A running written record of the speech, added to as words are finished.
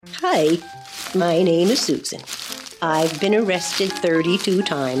Hi, my name is Susan. I've been arrested 32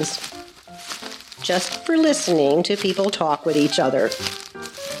 times. Just for listening to people talk with each other.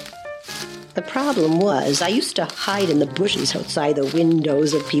 The problem was I used to hide in the bushes outside the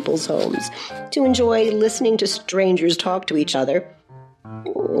windows of people's homes to enjoy listening to strangers talk to each other.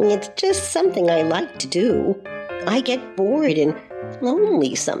 It's just something I like to do. I get bored and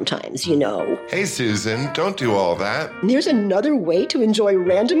lonely sometimes, you know. Hey, Susan, don't do all that. There's another way to enjoy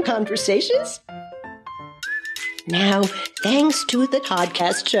random conversations? Now, thanks to the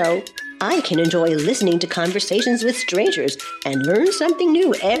Toddcast Show, I can enjoy listening to conversations with strangers and learn something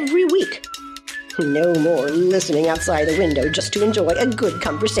new every week. No more listening outside the window just to enjoy a good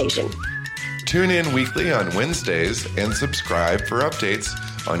conversation. Tune in weekly on Wednesdays and subscribe for updates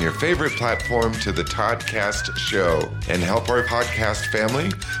on your favorite platform to the Toddcast Show and help our podcast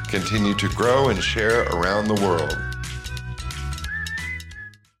family continue to grow and share around the world.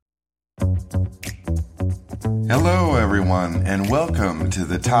 Hello, everyone, and welcome to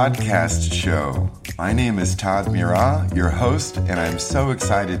the Toddcast Show. My name is Todd Murat, your host, and I'm so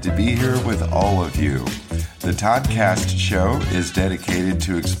excited to be here with all of you. The Toddcast Show is dedicated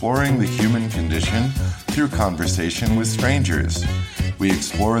to exploring the human condition through conversation with strangers. We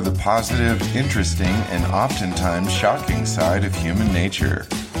explore the positive, interesting, and oftentimes shocking side of human nature.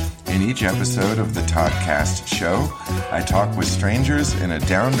 In each episode of the Toddcast Show, I talk with strangers in a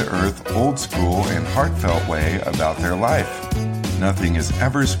down-to-earth, old-school, and heartfelt way about their life. Nothing is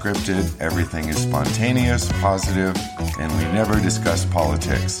ever scripted, everything is spontaneous, positive, and we never discuss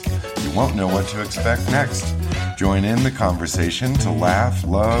politics. You won't know what to expect next. Join in the conversation to laugh,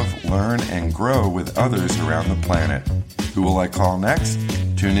 love, learn, and grow with others around the planet. Who will I call next?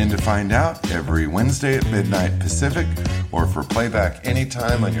 Tune in to find out every Wednesday at midnight Pacific or for playback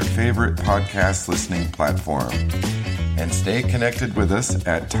anytime on your favorite podcast listening platform. And stay connected with us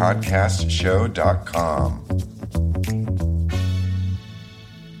at toddcastshow.com.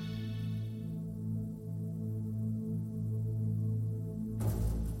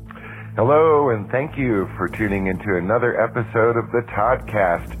 Hello, and thank you for tuning into another episode of the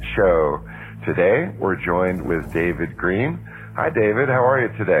Toddcast Show. Today, we're joined with David Green. Hi, David. How are you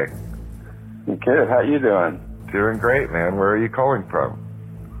today? Good. How you doing? Doing great, man. Where are you calling from?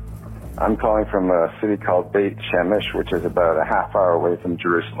 I'm calling from a city called Beit Shemesh, which is about a half hour away from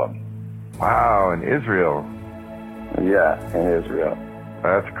Jerusalem. Wow, in Israel. Yeah, in Israel.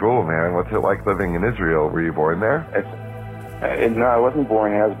 That's cool, man. What's it like living in Israel? Were you born there? No, I wasn't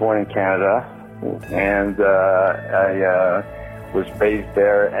born here. I was born in Canada, and I was raised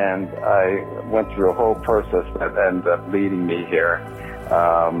there, and I went through a whole process that ended up leading me here.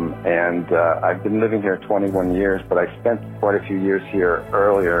 I've been living here 21 years, but I spent quite a few years here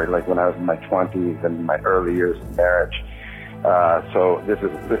earlier, like when I was in my 20s and my early years of marriage. So this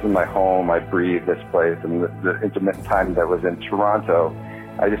is my home. I breathe this place, and the intermittent time that was in Toronto,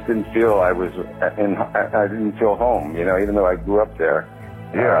 I just didn't feel I didn't feel home, you know, even though I grew up there.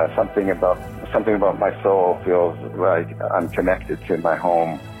 Yeah. Something about my soul feels like I'm connected to my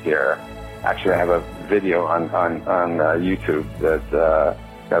home here. Actually, I have a video on YouTube that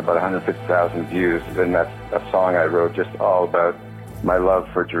got about 150,000 views, and that's a song I wrote just all about my love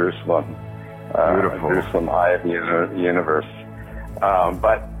for Jerusalem. Beautiful. Jerusalem, Eye of the Universe.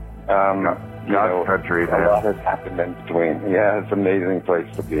 God's country, man. A lot has happened in between. Yeah, it's an amazing place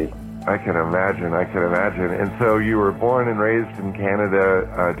to be. I can imagine. And so you were born and raised in Canada.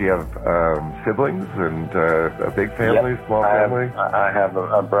 Do you have siblings and a big family, small family? I have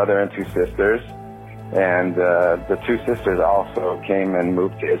a brother and two sisters. And the two sisters also came and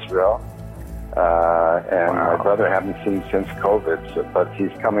moved to Israel. Wow. My brother I haven't seen since COVID, but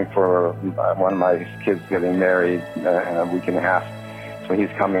he's coming for one of my kids getting married in a week and a half. So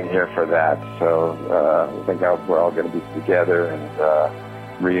he's coming here for that. So I think we're all going to be together and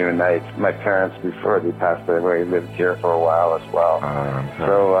reunite. My parents, before they passed away, lived here for a while as well.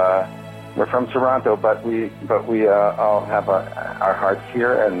 So we're from Toronto, but we all have our hearts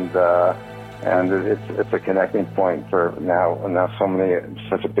here, and it's a connecting point for now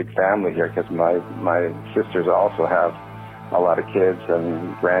such a big family here, because my sisters also have a lot of kids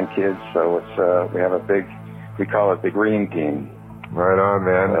and grandkids. So we call it the Green Team. Right on,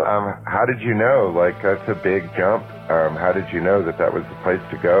 man. How did you know? Like, that's a big jump. How did you know that was the place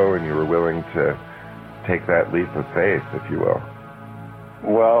to go, and you were willing to take that leap of faith, if you will?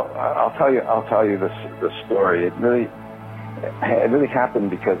 Well, I'll tell you the story. It really happened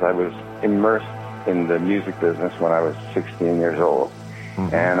because I was immersed in the music business when I was 16 years old,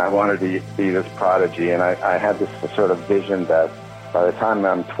 and I wanted to be this prodigy. And I had this sort of vision that by the time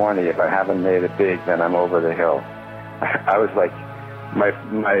I'm 20, if I haven't made it big, then I'm over the hill. I was like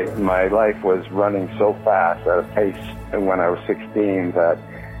my life was running so fast at a pace when I was 16 that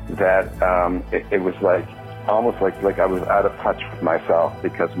it was like almost like I was out of touch with myself,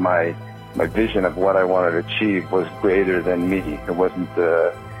 because my vision of what I wanted to achieve was greater than me. It wasn't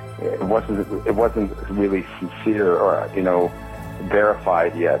really sincere or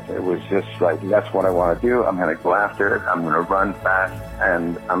verified yet. It was just like, that's what I want to do. I'm going to go after it. I'm going to run fast,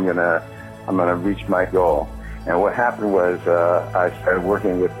 and I'm going to reach my goal. And what happened was I started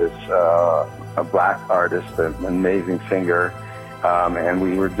working with this a black artist, an amazing singer, and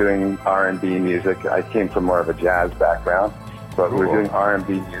we were doing R&B music. I came from more of a jazz background, but we were doing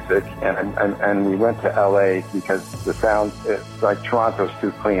R&B music, and we went to L.A. because the sound, like Toronto's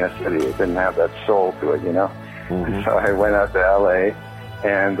too clean a city. It didn't have that soul to it, Mm-hmm. So I went out to L.A.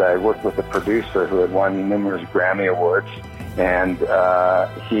 and I worked with a producer who had won numerous Grammy Awards. And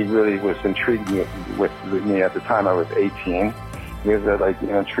he really was intrigued with me at the time. I was 18. He was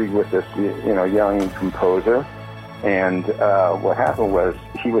intrigued with this young composer. And what happened was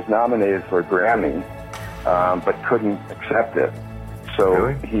he was nominated for a Grammy, but couldn't accept it. So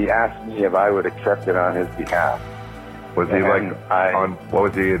really? He asked me if I would accept it on his behalf. Was he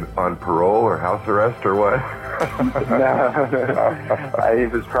on parole or house arrest or what? No. He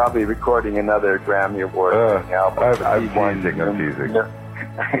was probably recording another Grammy Award album. I'm teasing.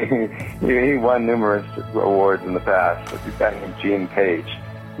 He won numerous awards in the past. He's got named Gene Page.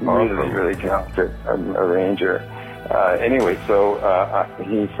 Really, really talented arranger. Anyway, so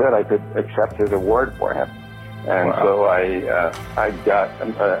he said I could accept his award for him. And so I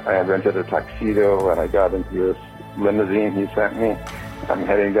rented a tuxedo and I got into this limousine he sent me. I'm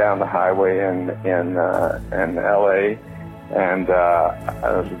heading down the highway in LA, and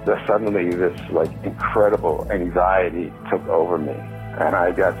suddenly this incredible anxiety took over me, and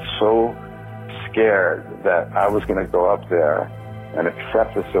I got so scared that I was going to go up there and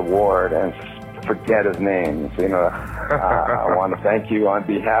accept this award and forget his name. So, I want to thank you on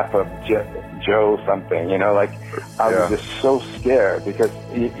behalf of Joe something. I was just so scared, because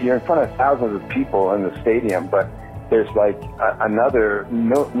you're in front of thousands of people in the stadium, but there's another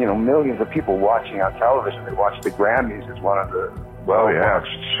millions of people watching on television. They watch the Grammys as one of the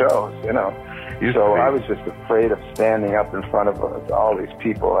well-watched shows, So I was just afraid of standing up in front of all these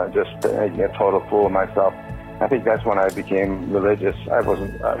people and just making a total fool of myself. I think that's when I became religious. I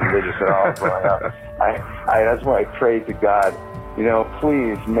wasn't religious at all growing up. That's when I prayed to God,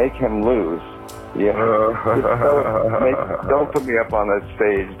 please make him lose. Don't put me up on that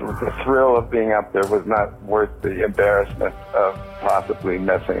stage. The thrill of being up there was not worth the embarrassment of possibly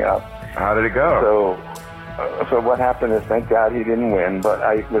messing up. How did it go? So what happened is, thank God he didn't win, but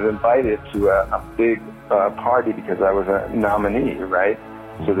I was invited to a big party because I was a nominee, right?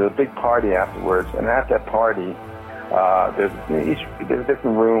 So there's a big party afterwards, and at that party, there's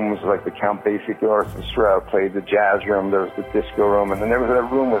different rooms, like the Count Basie Orchestra played the jazz room, there was the disco room, and then there was a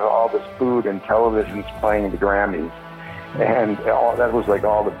room with all this food and televisions playing the Grammys. And that was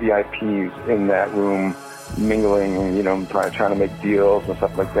all the VIPs in that room mingling, trying to make deals and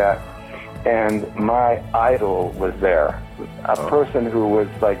stuff like that. And my idol was there, a person who was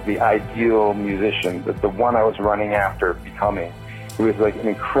the ideal musician, the one I was running after becoming. He was an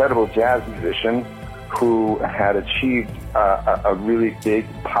incredible jazz musician who had achieved a really big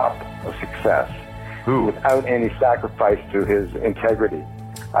pop success without any sacrifice to his integrity.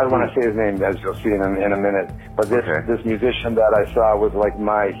 I don't want to say his name, as you'll see in a minute, but this musician that I saw was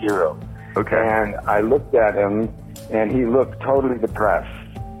my hero. Okay. And I looked at him, and he looked totally depressed.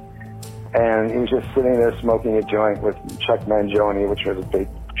 And he was just sitting there smoking a joint with Chuck Mangione, which was a big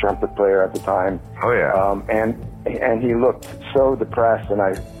trumpet player at the time. Oh, yeah. And he looked so depressed, and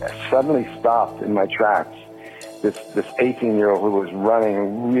I suddenly stopped in my tracks. This 18-year-old who was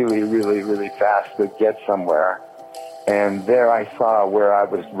running really, really, really fast to get somewhere. And there I saw where I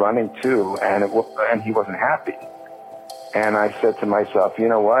was running to, and he wasn't happy. And I said to myself, you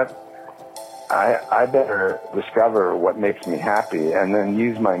know what? I better discover what makes me happy and then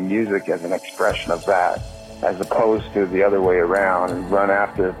use my music as an expression of that, as opposed to the other way around and run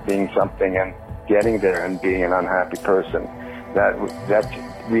after being something and getting there and being an unhappy person. That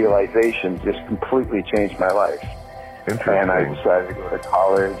realization just completely changed my life. Interesting. And I decided to go to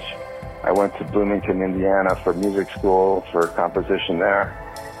college. I went to Bloomington, Indiana for music school, for composition there.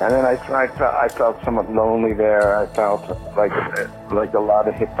 And then I felt somewhat lonely there. I felt like a lot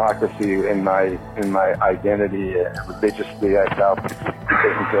of hypocrisy in my identity. Religiously, I felt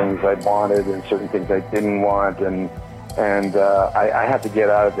certain things I wanted and certain things I didn't want, and I had to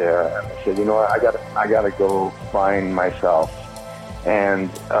get out of there. I said, you know what, I got to go find myself. And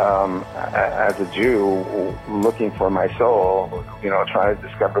as a Jew, looking for my soul, trying to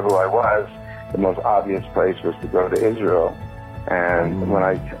discover who I was, the most obvious place was to go to Israel. And when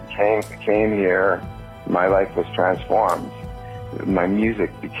I came here, my life was transformed. My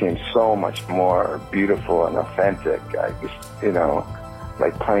music became so much more beautiful and authentic. I just,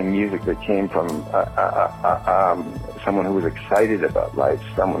 like playing music that came from someone who was excited about life,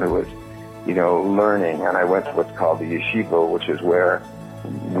 someone who was, learning. And I went to what's called the yeshiva, which is where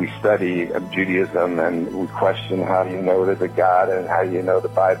we study Judaism and we question how do you know there's a God and how do you know the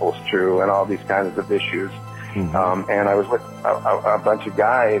Bible's true and all these kinds of issues. Mm-hmm. And I was with a bunch of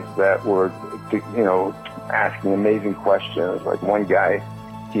guys that were, asking amazing questions. Like one guy,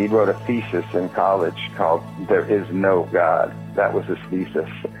 he wrote a thesis in college called "There Is No God." That was his thesis.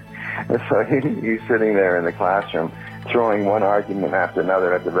 And so he's sitting there in the classroom throwing one argument after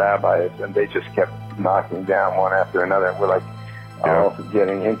another at the rabbis, and they just kept knocking down one after another. And we're like,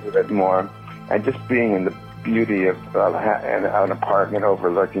 getting into it more. And just being in the beauty of an apartment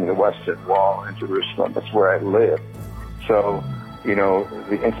overlooking the Western Wall in Jerusalem. That's where I live. So,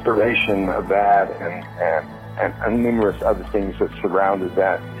 the inspiration of that and numerous other things that surrounded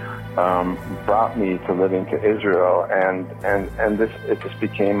that brought me to living to Israel, and it just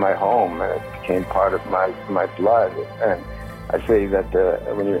became my home, and it became part of my blood. And I say that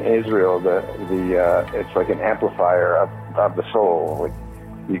when you're in Israel, it's like an amplifier of the soul. Like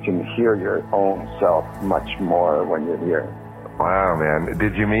you can hear your own self much more when you're here. Wow, man!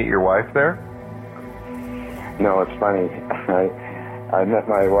 Did you meet your wife there? No, it's funny. I met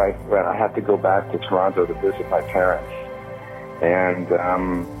my wife when I had to go back to Toronto to visit my parents, and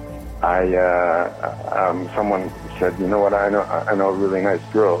someone said, "You know what? I know a really nice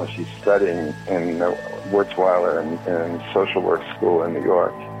girl. She's studying in Wurzweiler in social work school in New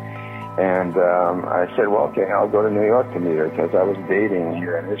York." And I said, "Well, okay, I'll go to New York to meet her," because I was dating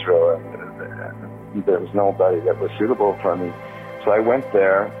here in Israel, and there was nobody that was suitable for me. So I went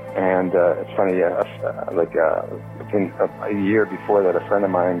there, and it's funny, within a year before that, a friend of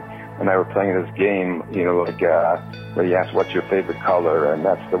mine and I were playing this game, where you ask what's your favorite color, and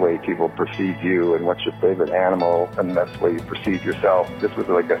that's the way people perceive you, and what's your favorite animal, and that's the way you perceive yourself. This was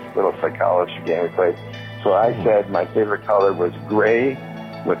like a little psychology game we played. So I said my favorite color was gray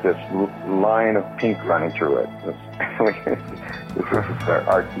with this line of pink running through it. This is our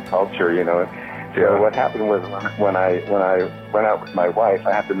artsy culture, So what happened was when I went out with my wife,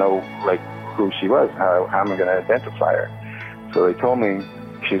 I had to know who she was, how am I going to identify her. So they told me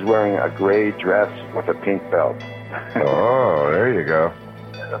she's wearing a gray dress with a pink belt. Oh, there you go.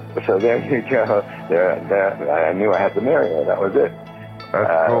 So there you go. I knew I had to marry her. That was it.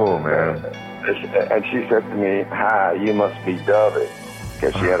 That's cool, man. And she said to me, you must be David,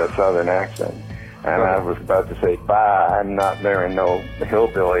 because she had a southern accent. And I was about to say, I'm not marrying no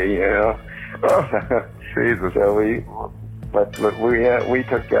hillbilly, Jesus. So we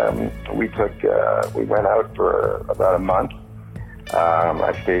went out for about a month.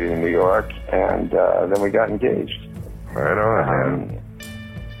 I stayed in New York, and then we got engaged. Right on, man.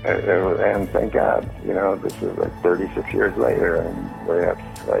 And thank God, this is 36 years later, and we have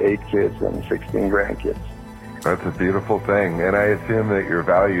 8 kids and 16 grandkids. That's a beautiful thing, and I assume that your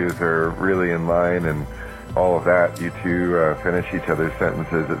values are really in line and all of that. You two finish each other's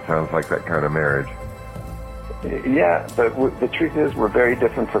sentences. It sounds like that kind of marriage. Yeah, but the truth is we're very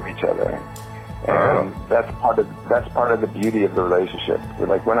different from each other. And that's part of the beauty of the relationship.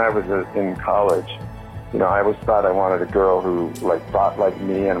 Like when I was in college, I always thought I wanted a girl who thought like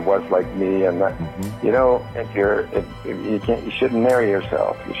me and was like me, and that you shouldn't marry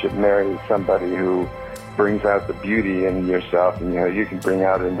yourself. You should marry somebody who brings out the beauty in yourself, and you can bring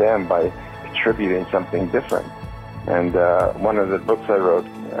out in them by contributing something different. And one of the books I wrote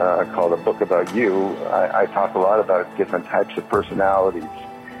called A Book About You, I talk a lot about different types of personalities.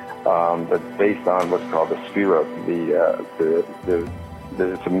 That's based on what's called the Sphirot,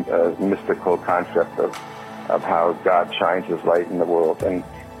 the mystical concept of how God shines His light in the world. And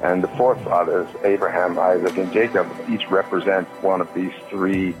the forefathers, Abraham, Isaac, and Jacob, each represent one of these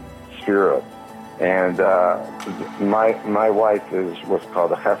 3 Sphirot. And my wife is what's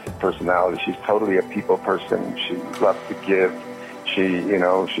called a chesed personality. She's totally a people person. She loves to give. She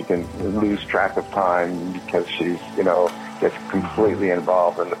can lose track of time because she's gets completely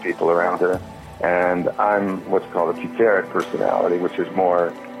involved in the people around her. And I'm what's called a tiferet personality, which is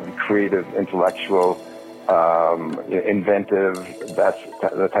more creative, intellectual, inventive. That's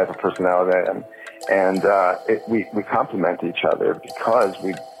the type of personality I am. And we complement each other because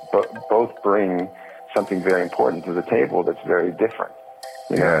we both bring something very important to the table that's very different.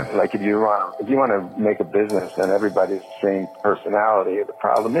 You know, like if you want to make a business and everybody's the same personality, the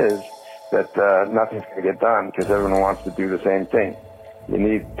problem is that nothing's going to get done because everyone wants to do the same thing. You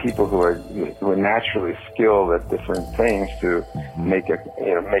need people who are naturally skilled at different things to make it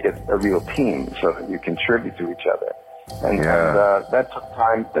a real team, so that you contribute to each other. And that took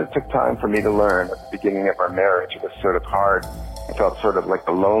time. That took time for me to learn at the beginning of our marriage. It was sort of hard. I felt sort of like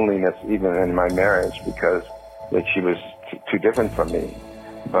a loneliness even in my marriage because she was too different from me.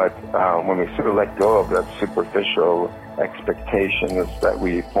 But when we sort of let go of that superficial expectations that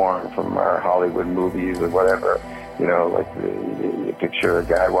we formed from our Hollywood movies or whatever, you know, like you picture a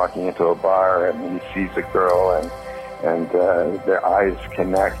guy walking into a bar and he sees a girl and their eyes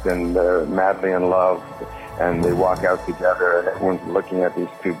connect and they're madly in love and they walk out together and everyone's looking at these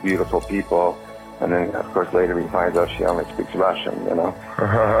two beautiful people. And then, of course, later he finds out she only speaks Russian, you know.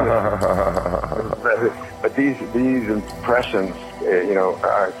 But these impressions, you know,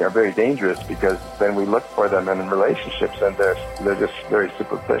 are very dangerous because then we look for them in relationships and they're just very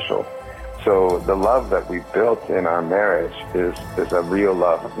superficial. So the love that we built in our marriage is a real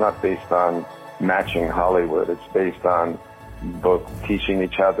love. It's not based on matching Hollywood. It's based on both teaching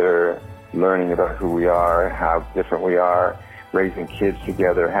each other, learning about who we are, how different we are, raising kids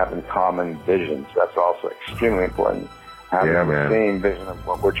together, having common visions. That's also extremely important. Having the same vision of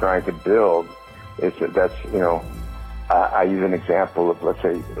what we're trying to build I use an example of let's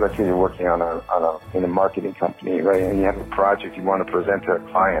say you're working in a marketing company, right? And you have a project you want to present to a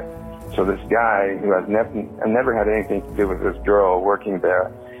client. So this guy who has never had anything to do with this girl working there,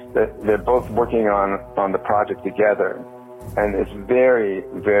 they're both working on the project together. And it's very,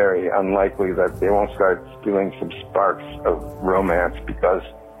 very unlikely that they won't start feeling some sparks of romance because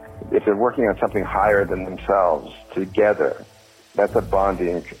if they're working on something higher than themselves together, that's a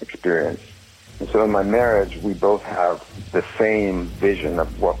bonding experience. And so in my marriage, we both have the same vision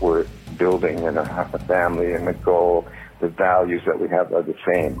of what we're building and a family and the goal, the values that we have are the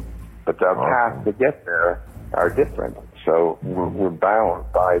same. But our paths to get there are different. So we're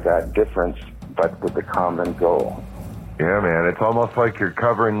bound by that difference, but with a common goal. Yeah, man, it's almost like you're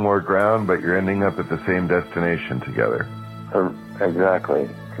covering more ground, but you're ending up at the same destination together. Exactly.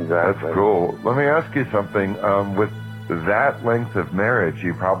 That's cool. Let me ask you something. With that length of marriage,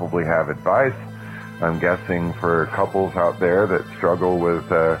 you probably have advice, I'm guessing, for couples out there that struggle with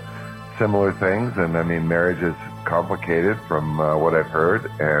similar things. And, I mean, marriage is complicated from what I've heard,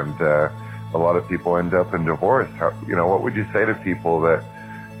 and a lot of people end up in divorce. What would you say to people that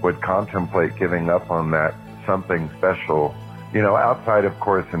would contemplate giving up on that something special, outside, of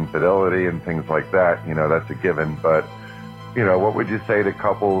course, infidelity and things like that, that's a given. But, what would you say to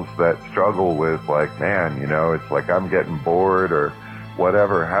couples that struggle with, like, man, it's like I'm getting bored or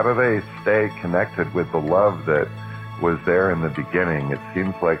whatever? How do they stay connected with the love that was there in the beginning? It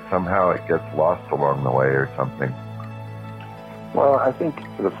seems like somehow it gets lost along the way or something. Well, I think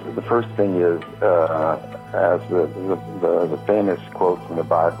the first thing is, as the famous quote from the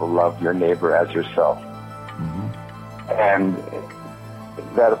Bible, love your neighbor as yourself. And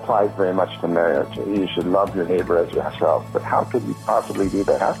that applies very much to marriage. You should love your neighbor as yourself. But how could you possibly do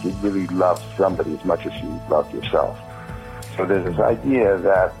that? How could you really love somebody as much as you love yourself? So there's this idea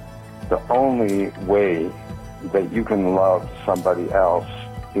that the only way that you can love somebody else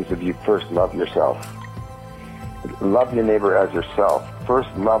is if you first love yourself. Love your neighbor as yourself. First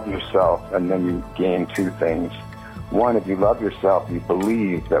love yourself, and then you gain two things. One, if you love yourself, you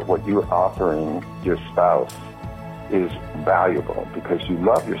believe that what you're offering your spouse is valuable because you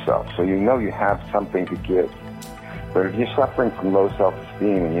love yourself, so you know you have something to give. But if you're suffering from low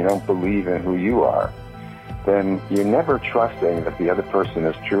self-esteem and you don't believe in who you are, then you're never trusting that the other person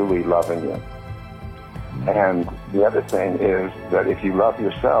is truly loving you. And the other thing is that if you love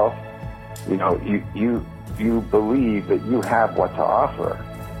yourself, you believe that you have what to offer.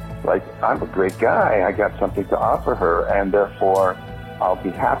 Like, I'm a great guy, I got something to offer her, and therefore I'll be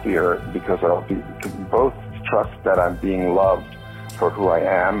happier because both trust that I'm being loved for who I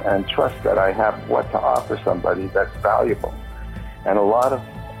am and trust that I have what to offer somebody that's valuable. And a lot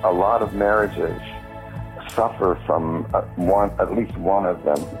of marriages suffer from at least one of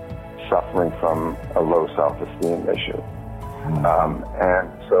them suffering from a low self-esteem issue.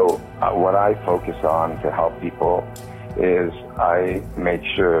 And so what I focus on to help people is I make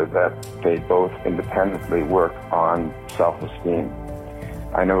sure that they both independently work on self-esteem.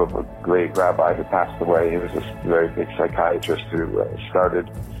 I know of a great rabbi who passed away. He was a very big psychiatrist who started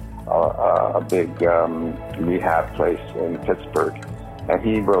a big rehab place in Pittsburgh. And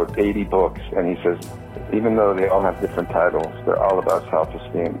he wrote 80 books, and he says, even though they all have different titles, they're all about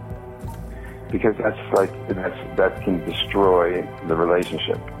self-esteem. because that can destroy the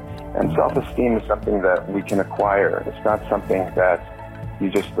relationship. And self-esteem is something that we can acquire. It's not something that you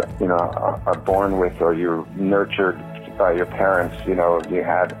just, are born with, or you're nurtured by your parents. You know, if you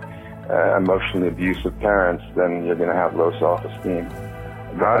had emotionally abusive parents, then you're going to have low self-esteem.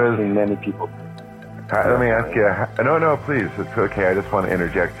 I've seen many people. Let me ask you. No, please. It's okay. I just want to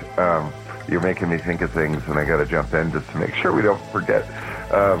interject. You're making me think of things, and I got to jump in just to make sure we don't forget.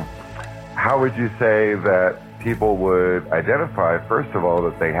 How would you say that people would identify, first of all,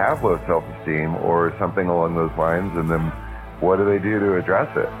 that they have low self-esteem or something along those lines, and then what do they do to address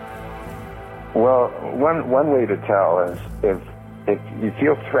it? Well, one way to tell is if you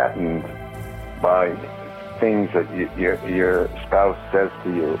feel threatened by things that your spouse says to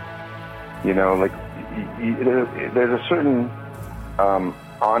you, there's a certain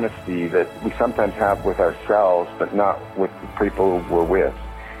honesty that we sometimes have with ourselves, but not with the people we're with.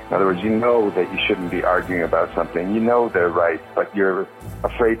 In other words, you know that you shouldn't be arguing about something. You know they're right, but you're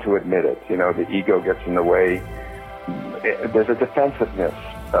afraid to admit it. The ego gets in the way. There's a defensiveness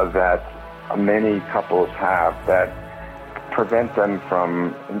that many couples have that prevent them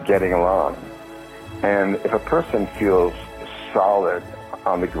from getting along. And if a person feels solid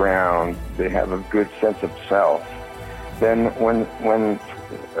on the ground, they have a good sense of self, then when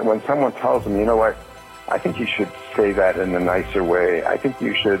someone tells them, you know what, I think you should say that in a nicer way. I think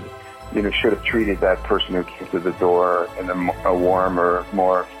you should have treated that person who came to the door in a warmer,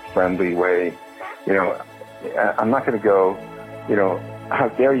 more friendly way. I'm not going to go, how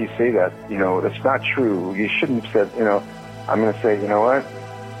dare you say that? That's not true. You shouldn't have said, I'm going to say, you know what?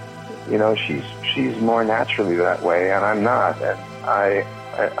 She's more naturally that way, and I'm not. And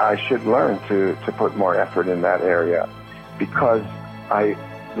I should learn to put more effort in that area, because I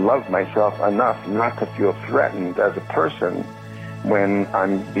love myself enough not to feel threatened as a person when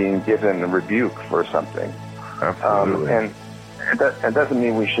I'm being given a rebuke for something. Absolutely. And that doesn't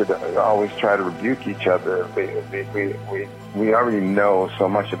mean we should always try to rebuke each other. We already know so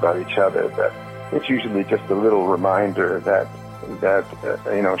much about each other that it's usually just a little reminder that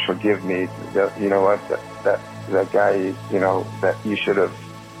she'll give me that, that guy, that you should have,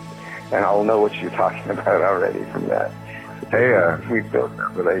 and I'll know what you're talking about already from that. Hey, we've built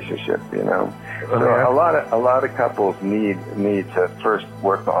that relationship, So a lot of couples need to first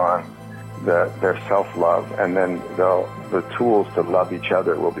work on their self-love, and then the tools to love each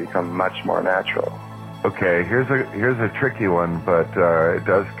other will become much more natural. Okay, here's a tricky one, but it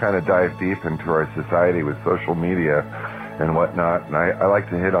does kind of dive deep into our society with social media and whatnot, and I like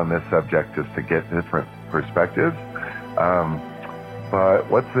to hit on this subject just to get different perspectives. But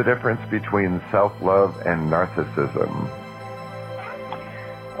what's the difference between self-love and narcissism?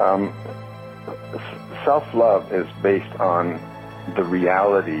 Self-love is based on the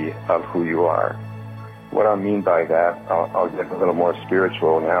reality of who you are. What I mean by that, I'll get a little more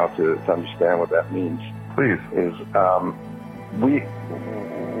spiritual now to understand what that means. Please. Is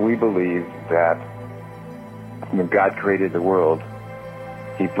we believe that when God created the world,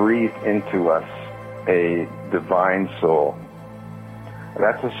 He breathed into us a divine soul.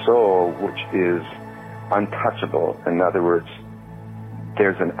 That's a soul which is untouchable. In other words,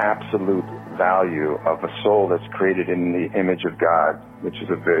 there's an absolute value of a soul that's created in the image of God, which is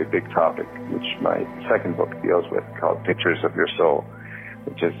a very big topic, which my second book deals with, called Pictures of Your Soul,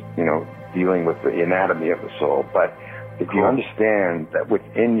 which is, dealing with the anatomy of the soul. But if you understand that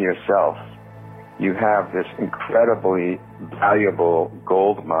within yourself, you have this incredibly valuable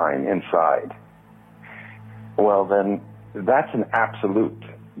gold mine inside, well, then that's an absolute.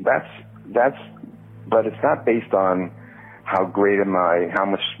 But it's not based on how great am I, how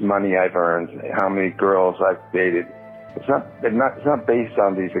much money I've earned, how many girls I've dated. It's not based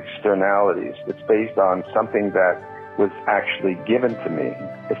on these externalities. It's based on something that was actually given to me.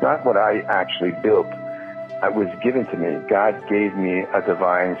 It's not what I actually built. It was given to me. God gave me a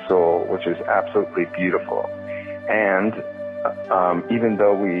divine soul, which is absolutely beautiful. And even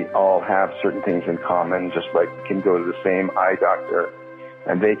though we all have certain things in common, just like we can go to the same eye doctor,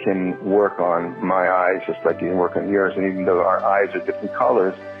 and they can work on my eyes just like you can work on yours, and even though our eyes are different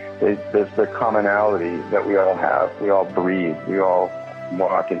colors, there's the commonality that we all have. We all breathe. We all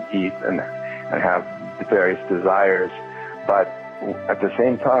walk and eat and have various desires. But at the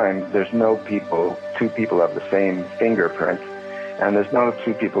same time, there's no two people have the same fingerprint, and there's no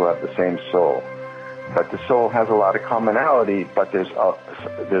two people have the same soul. But the soul has a lot of commonality, but there's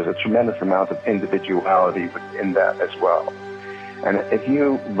a tremendous amount of individuality within that as well. And if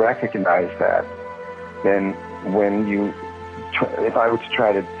you recognize that, then if I were to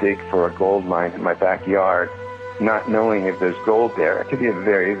try to dig for a gold mine in my backyard, not knowing if there's gold there, it can be a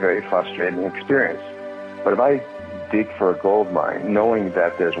very, very frustrating experience. But if I dig for a gold mine, knowing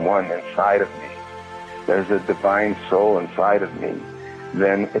that there's one inside of me, there's a divine soul inside of me,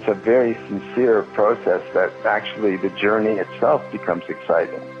 then it's a very sincere process that actually the journey itself becomes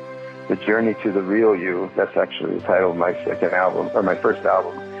exciting. The journey to the real you, that's actually the title of my second album, or my first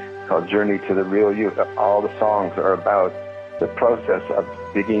album, called Journey to the Real You. All the songs are about the process of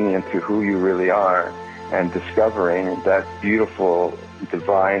digging into who you really are and discovering that beautiful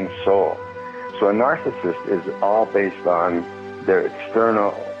divine soul. So a narcissist is all based on their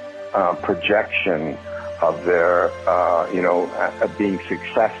external projection of their, being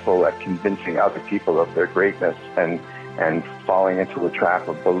successful at convincing other people of their greatness and falling into a trap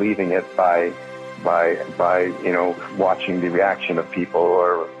of believing it by watching the reaction of people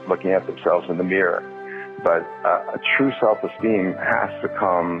or looking at themselves in the mirror. But a true self-esteem has to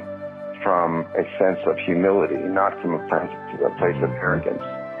come from a sense of humility, not from a place of arrogance.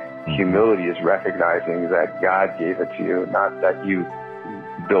 Humility is recognizing that God gave it to you, not that you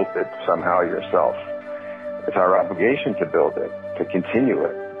built it somehow yourself. It's our obligation to build it, to continue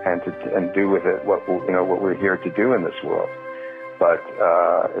it, and do with it what we're here to do in this world. But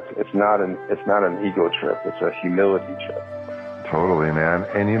it's not an ego trip. It's a humility trip. Totally, man.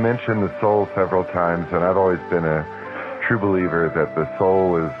 And you mentioned the soul several times, and I've always been a true believer that the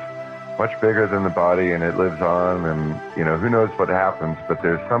soul is much bigger than the body, and it lives on, and who knows what happens, but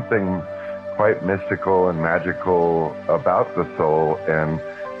there's something quite mystical and magical about the soul, and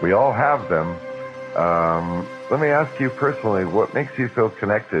we all have them. Let me ask you personally, what makes you feel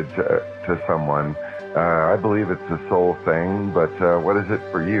connected to someone? I believe it's a soul thing, but what is it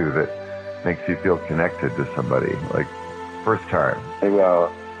for you that makes you feel connected to somebody, like first time?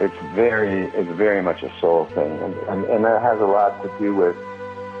 Well, it's very much a soul thing, and that has a lot to do with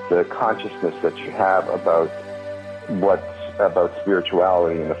the consciousness that you have about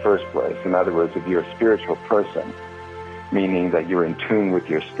spirituality in the first place. In other words, if you're a spiritual person, meaning that you're in tune with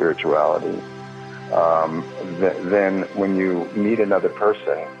your spirituality, then when you meet another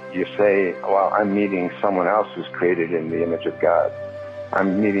person, you say, well, I'm meeting someone else who's created in the image of God.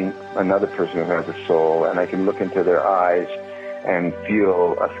 I'm meeting another person who has a soul, and I can look into their eyes and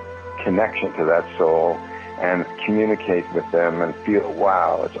feel a connection to that soul and communicate with them and feel,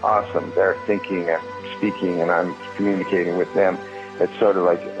 wow, it's awesome. They're thinking and speaking, and I'm communicating with them. It's sort of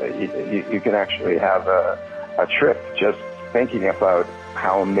like you can actually have a trip just thinking about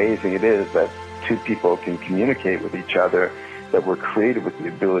how amazing it is that two people can communicate with each other, that we're created with the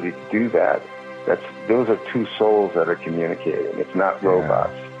ability to do that. Those are two souls that are communicating. It's not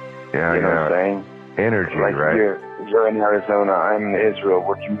robots. Yeah, you know what I'm saying? Energy, like right? You're in Arizona, I'm in Israel,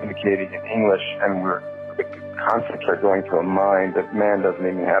 we're communicating in English, and the concepts are going to a mind that man doesn't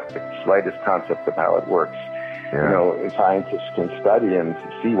even have the slightest concept of how it works. Yeah. Scientists can study and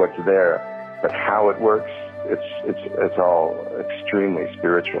see what's there, but how it works, it's all extremely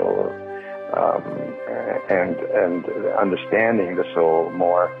spiritual. And understanding the soul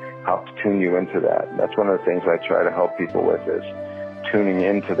more helps tune you into that. That's one of the things I try to help people with, is tuning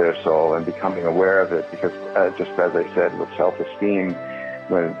into their soul and becoming aware of it, because just as I said, with self-esteem,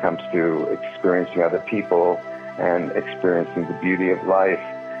 when it comes to experiencing other people and experiencing the beauty of life,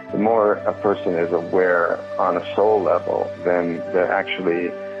 the more a person is aware on a soul level, then there actually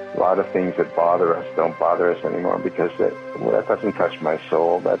a lot of things that bother us don't bother us anymore, because that doesn't touch my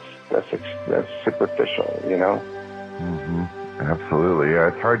soul. That's superficial, Mm-hmm. Absolutely. Yeah,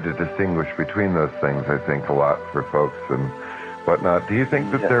 it's hard to distinguish between those things, I think, a lot for folks and whatnot. Do you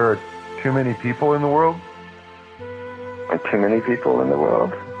think that there are too many people in the world? Too many people in the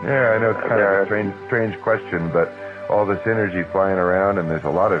world? Yeah, I know it's kind of a strange question, but all this energy flying around, and there's a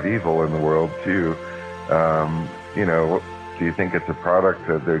lot of evil in the world too. Do you think it's a product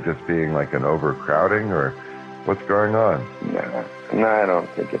of there just being like an overcrowding, or what's going on? No, I don't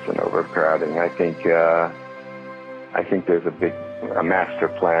think it's an overcrowding. I think there's a master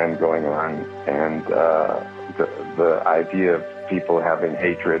plan going on, and the idea of people having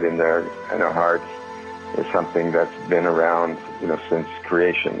hatred in their hearts is something that's been around, since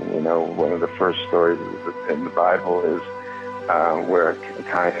creation. One of the first stories in the Bible is where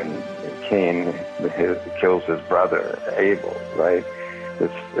Cain kills his brother Abel. Right?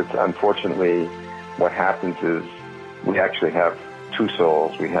 It's unfortunately what happens is we actually have two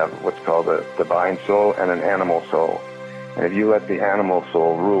souls. We have what's called a divine soul and an animal soul. And if you let the animal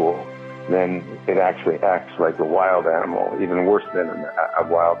soul rule, then it actually acts like a wild animal, even worse than a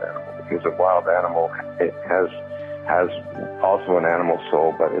wild animal, because a wild animal, it has also an animal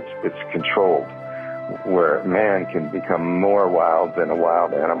soul, but it's controlled, where man can become more wild than a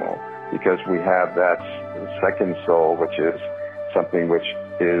wild animal, because we have that second soul, which is something which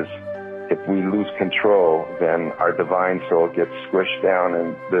is, if we lose control, then our divine soul gets squished down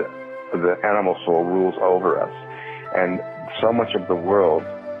and the animal soul rules over us. And so much of the world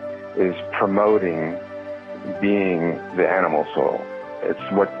is promoting being the animal soul.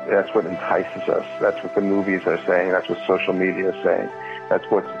 That's what entices us. That's what the movies are saying. That's what social media is saying. That's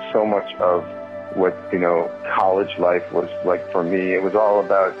what so much of what, college life was like for me. It was all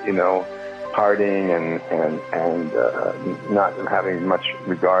about, partying and not having much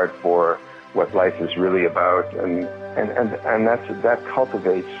regard for what life is really about. And that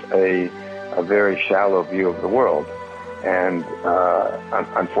cultivates a very shallow view of the world. And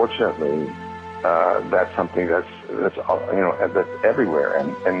unfortunately, that's something that's everywhere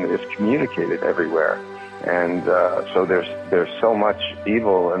and is communicated everywhere. And so there's so much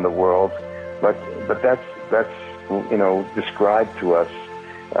evil in the world, but that's described to us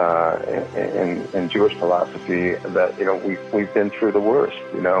in Jewish philosophy that we've been through the worst,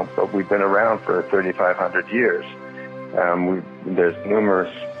 but we've been around for 3,500 years. There's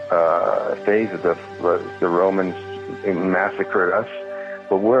numerous phases of the Romans massacred us,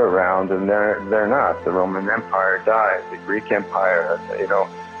 but we're around and they're not. The Roman Empire died, the Greek Empire,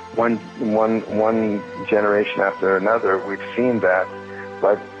 one generation after another, we've seen that,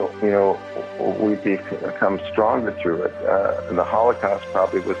 but we've become stronger through it. And the Holocaust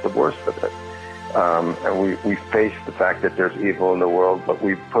probably was the worst of it. And we face the fact that there's evil in the world, but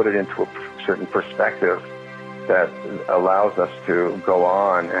we put it into a certain perspective that allows us to go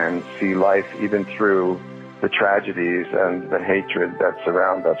on and see life even through the tragedies and the hatred that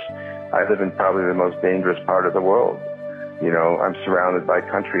surround us. I live in probably the most dangerous part of the world. I'm surrounded by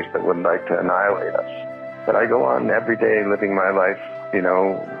countries that would like to annihilate us. But I go on every day living my life,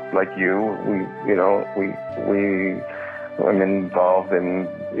 like you. I'm involved in,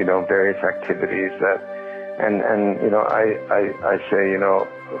 various activities and I say,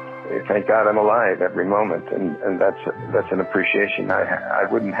 thank God I'm alive every moment. And that's an appreciation I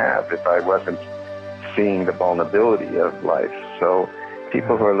wouldn't have if I wasn't seeing the vulnerability of life. So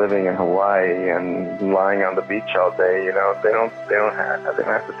people who are living in Hawaii and lying on the beach all day, they don't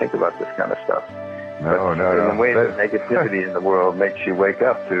have to think about this kind of stuff. No. In a way, the negativity in the world makes you wake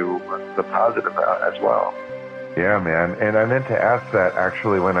up to the positive as well. Yeah, man. And I meant to ask that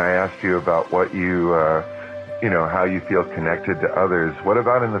actually when I asked you about what you, how you feel connected to others. What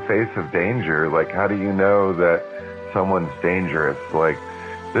about in the face of danger? Like, how do you know that someone's dangerous? Like,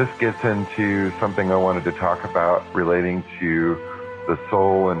 this gets into something I wanted to talk about relating to the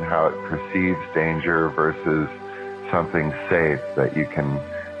soul and how it perceives danger versus something safe that you can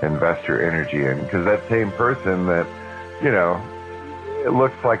invest your energy in. Because that same person that, it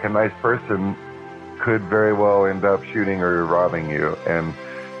looks like a nice person could very well end up shooting or robbing you. And,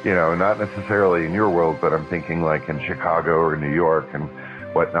 not necessarily in your world, but I'm thinking like in Chicago or New York and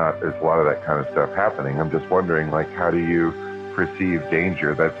whatnot, there's a lot of that kind of stuff happening. I'm just wondering, like, how do you perceive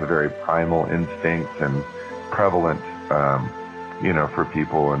danger? That's a very primal instinct and prevalent, for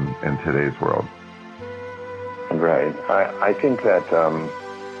people in today's world. Right. I think that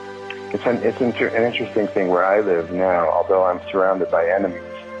it's an interesting thing where I live now, although I'm surrounded by enemies.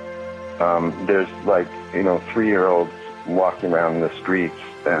 There's 3-year-olds walking around the streets,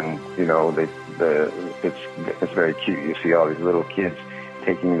 and it's very cute. You see all these little kids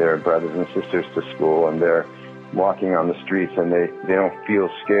taking their brothers and sisters to school, and they're walking on the streets, and they don't feel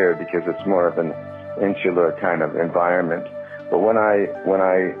scared because it's more of an insular kind of environment. But when I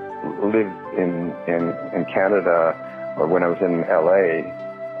lived in Canada, or when I was in LA,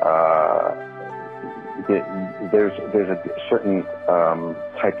 there's a certain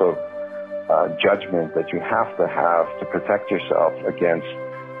type of judgment that you have to protect yourself against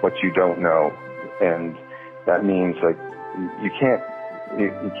what you don't know, and that means like you can't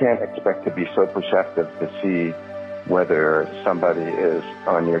expect to be so perceptive to see whether somebody is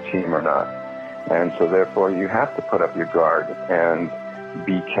on your team or not. And so therefore you have to put up your guard and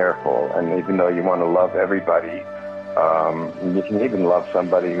be careful. And even though you want to love everybody, you can even love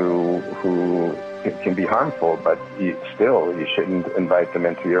somebody who can be harmful, but you shouldn't invite them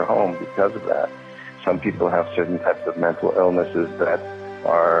into your home because of that. Some people have certain types of mental illnesses that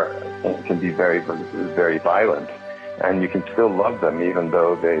can be very, very violent. And you can still love them even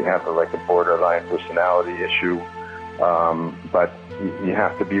though they have a borderline personality issue. But you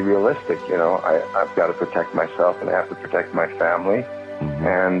have to be realistic. I've got to protect myself and I have to protect my family. Mm-hmm.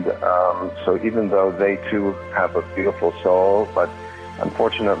 And so even though they too have a beautiful soul, but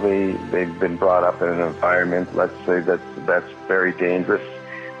unfortunately they've been brought up in an environment, let's say, that's very dangerous,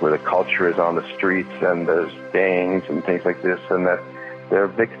 where the culture is on the streets and there's gangs and things like this, and that they're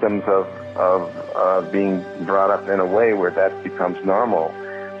victims of being brought up in a way where that becomes normal.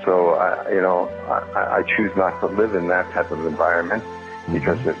 So, I choose not to live in that type of environment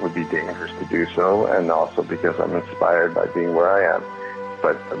because it would be dangerous to do so, and also because I'm inspired by being where I am.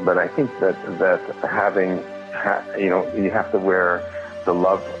 But I think that having, you have to wear the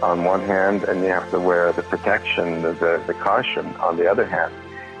love on one hand, and you have to wear the protection, the caution on the other hand.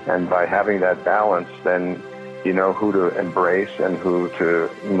 And by having that balance, then you know who to embrace and who to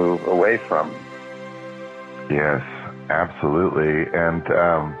move away from. Yes, absolutely. And,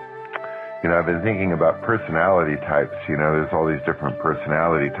 I've been thinking about personality types. There's all these different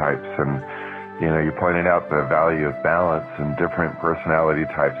personality types. And, you pointed out the value of balance and different personality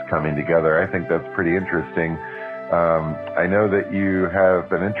types coming together. I think that's pretty interesting. I know that you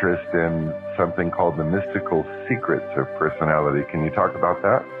have an interest in something called the mystical secrets of personality. Can you talk about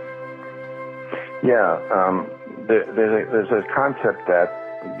that? Yeah, there's a concept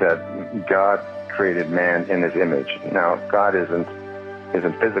that God created man in His image. Now, God isn't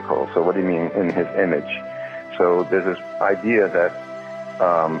physical, so what do you mean in His image? So there's this idea that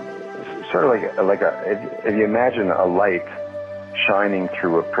sort of if you imagine a light shining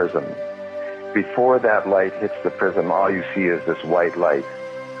through a prism. Before that light hits the prism, all you see is this white light.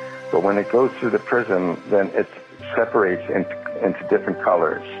 But when it goes through the prism, then it separates into different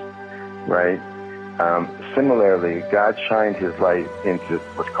colors, right? Similarly, God shined His light into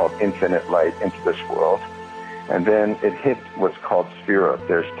what's called infinite light into this world, and then it hit what's called Sphira.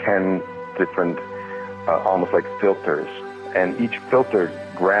 There's 10 different, almost like filters, and each filter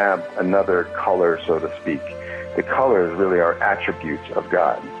grabbed another color, so to speak. The colors really are attributes of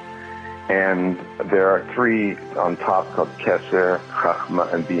God. And there are 3 on top called Keser,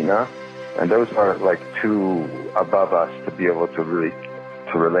 Chachma, and Bina. And those are like 2 above us to be able to really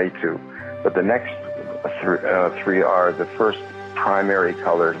to relate to. But the next 3 are the first primary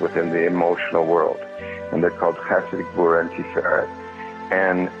colors within the emotional world. And they're called Chesed, Gvura, and Tiferet.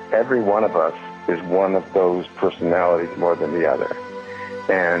 And every one of us is one of those personalities more than the other.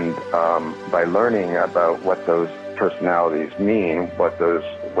 And by learning about what those personalities mean, what those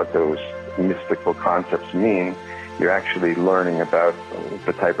mystical concepts mean, you're actually learning about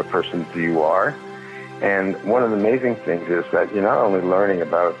the type of person you are. And one of the amazing things is that you're not only learning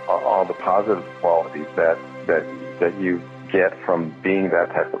about all the positive qualities that you get from being that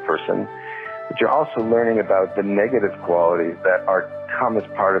type of person, but you're also learning about the negative qualities that come as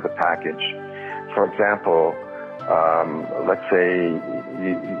part of the package. For example, let's say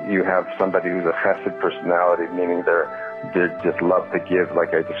you have somebody who's a chesed personality, meaning they just love to give,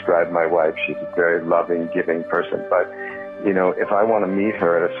 like I described my wife. She's a very loving, giving person. But, if I want to meet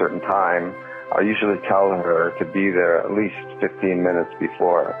her at a certain time, I'll usually tell her to be there at least 15 minutes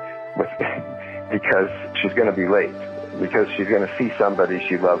before because she's going to be late. Because she's going to see somebody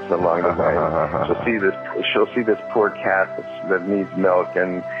she loves along the way. She'll see this poor cat that needs milk,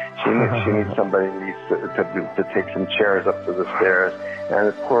 and she needs somebody who needs to take some chairs up to the stairs. And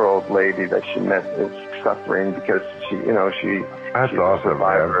this poor old lady that she met is suffering because she's a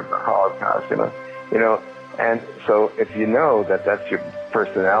survivor of the Holocaust. And so if you know that that's your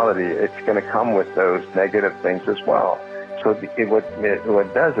personality, it's going to come with those negative things as well. So what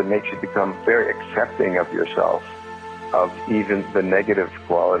it does, it makes you become very accepting of yourself, of even the negative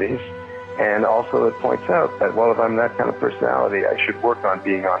qualities. And also it points out that, well, if I'm that kind of personality, I should work on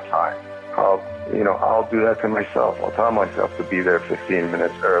being on time. I'll do that to myself. I'll tell myself to be there 15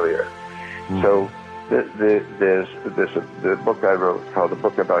 minutes earlier. Mm-hmm. So there's the book I wrote called The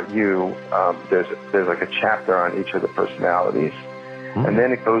Book About You. There's like a chapter on each of the personalities. Mm-hmm. And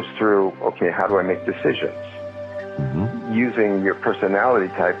then it goes through, okay, how do I make decisions? Mm-hmm. Using your personality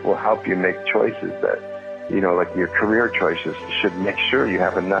type will help you make choices that, like your career choices should make sure you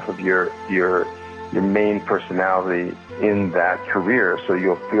have enough of your main personality in that career so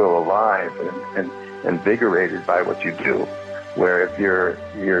you'll feel alive and invigorated by what you do. Where if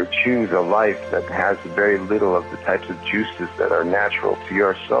you choose a life that has very little of the types of juices that are natural to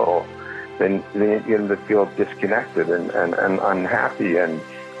your soul, then you're going to feel disconnected and unhappy and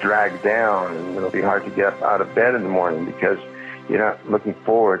dragged down, and it'll be hard to get up out of bed in the morning because you're not looking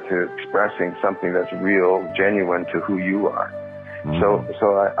forward to expressing something that's real, genuine to who you are. Mm-hmm.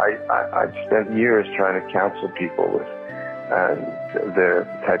 So I've spent years trying to counsel people with their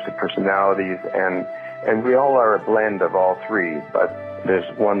types of personalities, and we all are a blend of all 3, but there's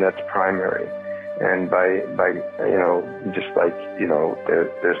one that's primary. And by just like,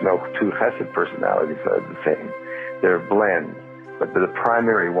 there's no 2 chesed personalities that are the same. They're a blend. But the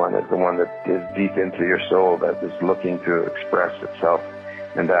primary one is the one that is deep into your soul, that is looking to express itself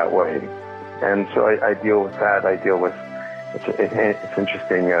in that way. And so I deal with that. I deal with, It's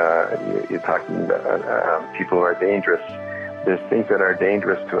interesting. You're talking about people who are dangerous. There's things that are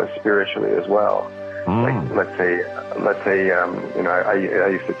dangerous to us spiritually as well. Like let's say, I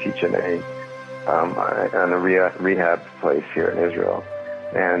used to teach in a rehab place here in Israel,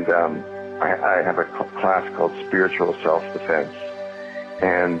 and I have a class called Spiritual Self-Defense.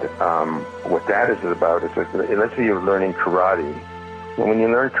 And what that is about is, let's say you're learning karate. Well, when you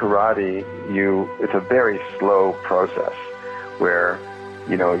learn karate, it's a very slow process where,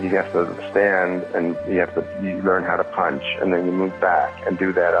 you have to stand and you learn how to punch, and then you move back and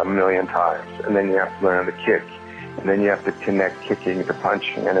do that 1,000,000 times. And then you have to learn how to kick. And then you have to connect kicking to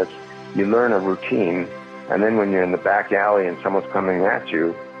punching. And you learn a routine. And then when you're in the back alley and someone's coming at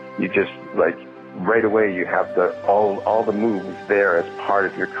you, you just right away you have all the moves there as part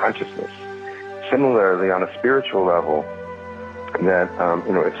of your consciousness. Similarly, on a spiritual level, that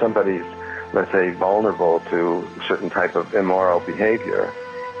if somebody's, let's say, vulnerable to a certain type of immoral behavior,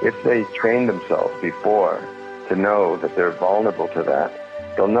 if they train themselves before to know that they're vulnerable to that,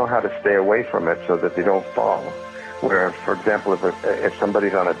 they'll know how to stay away from it so that they don't fall. Where, for example, if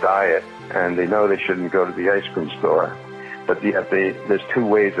somebody's on a diet and they know they shouldn't go to the ice cream store, but yet there's two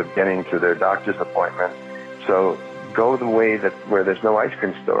ways of getting to their doctor's appointment. So go the way where there's no ice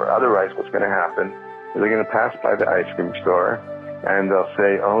cream store. Otherwise, what's going to happen is they're going to pass by the ice cream store, and they'll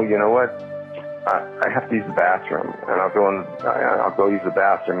say, "Oh, you know what? I have to use the bathroom," and I'll go use the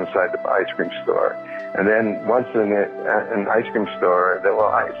bathroom inside the ice cream store. And then once in an ice cream store,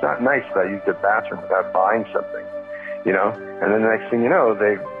 it's not nice that I use the bathroom without buying something, And then the next thing you know,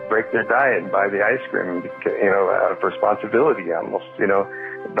 they break their diet and buy the ice cream, out of responsibility almost,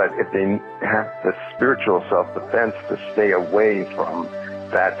 But if they have the spiritual self-defense to stay away from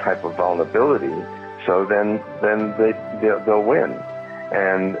that type of vulnerability, so then they'll win,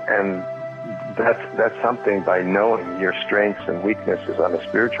 and that's something by knowing your strengths and weaknesses on a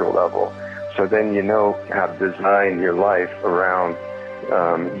spiritual level. So then you know how to design your life around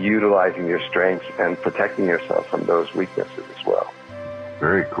utilizing your strengths and protecting yourself from those weaknesses as well.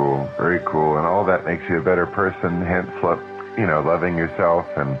 Very cool, very cool. And all that makes you a better person, hence, loving yourself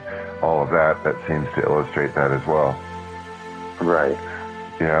and all of that. That seems to illustrate that as well. Right.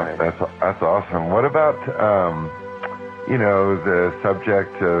 Yeah, right. That's awesome. What about, the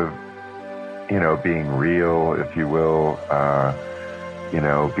subject of, being real, if you will,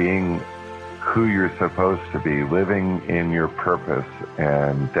 being who you're supposed to be, living in your purpose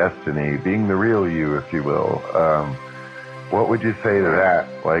and destiny, being the real you, if you will. What would you say to that?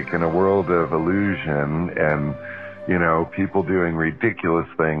 Like, in a world of illusion and, people doing ridiculous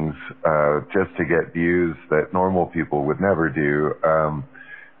things just to get views that normal people would never do,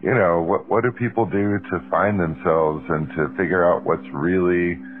 what do people do to find themselves and to figure out what's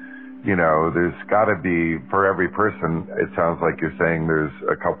really, there's got to be, for every person, it sounds like you're saying there's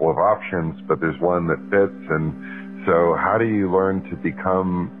a couple of options, but there's one that fits. And so how do you learn to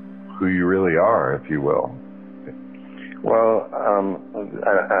become who you really are, if you will? Well,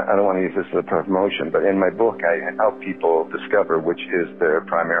 I don't want to use this as a promotion, but in my book, I help people discover which is their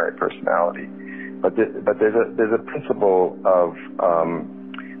primary personality. But there's a principle of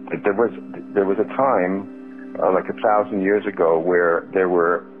there was a time, like 1,000 years ago, where there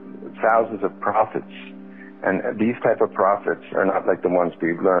were thousands of prophets, and these type of prophets are not like the ones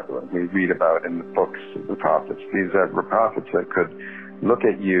we read about in the books of the prophets. These are prophets that could look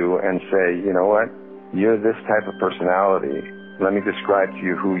at you and say, you know what, you're this type of personality. Let me describe to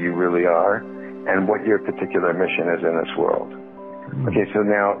you who you really are and what your particular mission is in this world. Okay, so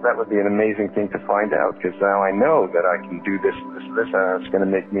now that would be an amazing thing to find out, because now I know that I can do this, and it's going to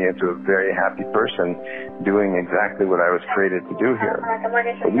make me into a very happy person doing exactly what I was created to do here.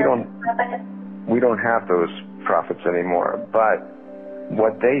 But we don't have those prophets anymore. But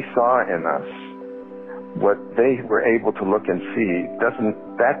what they saw in us, what they were able to look and see,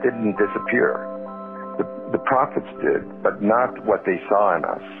 didn't disappear. The prophets did, but not what they saw in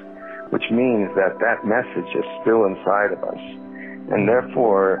us, which means that message is still inside of us. And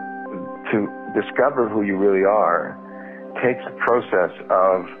therefore, to discover who you really are takes a process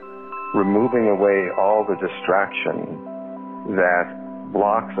of removing away all the distraction that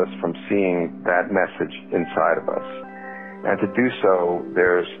blocks us from seeing that message inside of us. And to do so,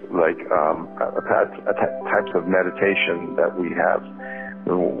 there's types of meditation that we have.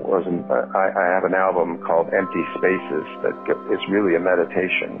 I have an album called Empty Spaces that is really a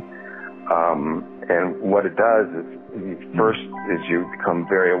meditation. And what it does is, first is you become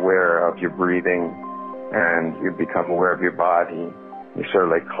very aware of your breathing, and you become aware of your body. You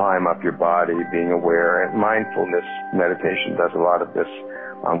sort of climb up your body, being aware. And mindfulness meditation does a lot of this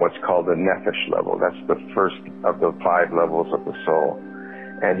on what's called the nefesh level. That's the first of the 5 levels of the soul.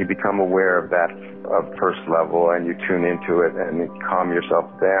 And you become aware of that first level, and you tune into it and you calm yourself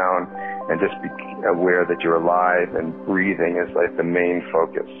down and just be aware that you're alive, and breathing is like the main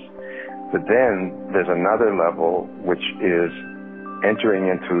focus. But then there's another level which is entering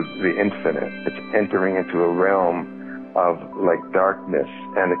into the infinite. It's entering into a realm of like darkness,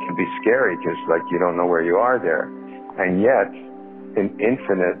 and it can be scary because like you don't know where you are there. And yet,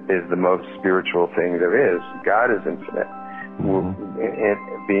 infinite is the most spiritual thing there is. God is infinite.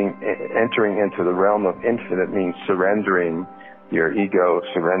 Entering into the realm of infinite means surrendering your ego,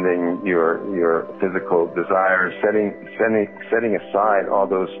 surrendering your physical desires, setting aside all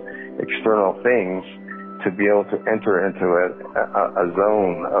those external things to be able to enter into a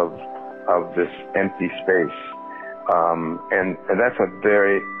zone of this empty space. And that's a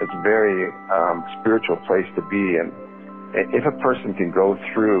very spiritual place to be. And if a person can go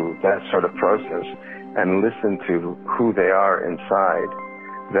through that sort of process and listen to who they are inside,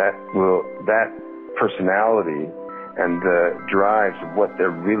 that personality and the drives of what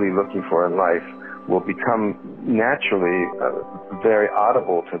they're really looking for in life will become naturally very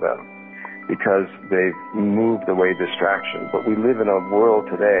audible to them, because they've moved away distraction. But we live in a world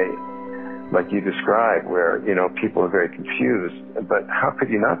today, like you described, where, people are very confused. But how could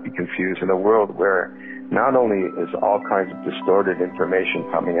you not be confused in a world where not only is all kinds of distorted information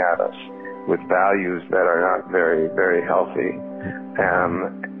coming at us with values that are not very, very healthy,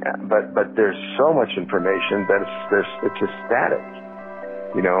 but there's so much information that it's just static.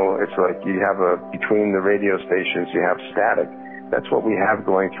 It's like you have between the radio stations, you have static. That's what we have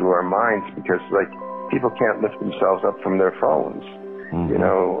going through our minds, because like people can't lift themselves up from their phones. Mm-hmm.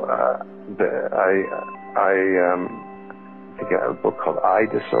 I think a book called Eye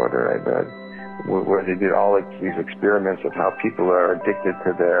Disorder I read, where they did all these experiments of how people are addicted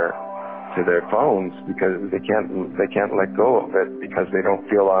to their phones because they can't let go of it because they don't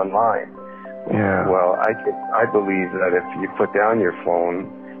feel online. Yeah. Well, I believe that if you put down your phone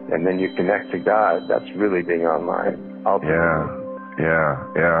and then you connect to God, that's really being online. Yeah.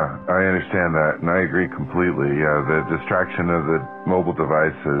 I understand that, and I agree completely. The distraction of the mobile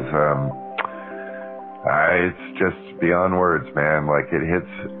devices, it's just beyond words, man. Like, it hits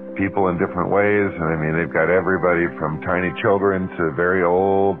people in different ways, and I mean, they've got everybody from tiny children to very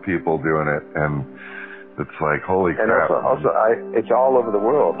old people doing it, and it's like, holy crap. And also, it's all over the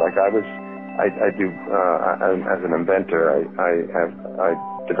world. Like as an inventor, I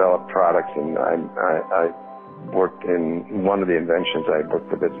develop products, and I worked in one of the inventions. I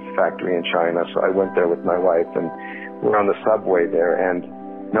worked at a factory in China, so I went there with my wife, and we're on the subway there, and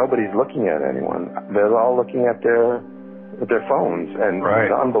nobody's looking at anyone. They're all looking at their phones, and right.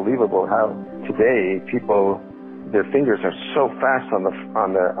 It's unbelievable how today their fingers are so fast on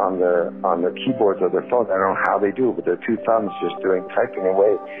the keyboards of their phones. I don't know how they do it, with their 2 thumbs just typing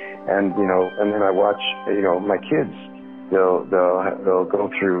away. And and then I watch my kids. They'll go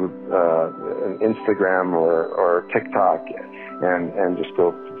through Instagram or TikTok and just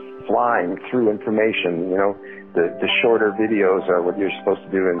go flying through information. The shorter videos are what you're supposed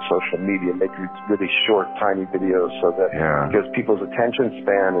to do in social media, make really short, tiny videos, so that because people's attention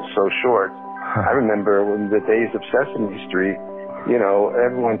span is so short. I remember when the days of Sesame Street,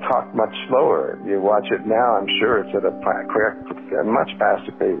 everyone talked much slower. You watch it now, I'm sure it's at a much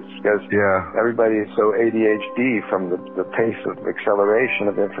faster pace, because everybody is so ADHD from the pace of acceleration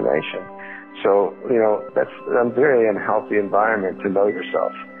of information. So, that's a very unhealthy environment to know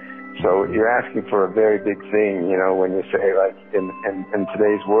yourself. So you're asking for a very big thing, when you say, like, in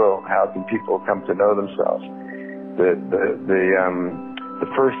today's world, how can people come to know themselves? The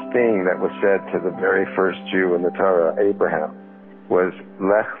first thing that was said to the very first Jew in the Torah, Abraham, was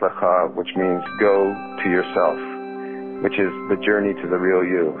Lech Lecha, which means go to yourself, which is the journey to the real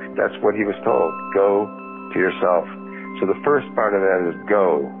you. That's what he was told. Go to yourself. So the first part of that is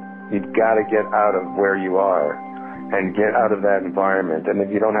go. You've got to get out of where you are and get out of that environment. And if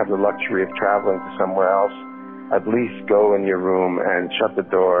you don't have the luxury of traveling to somewhere else, at least go in your room and shut the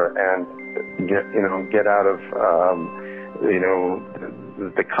door and get out of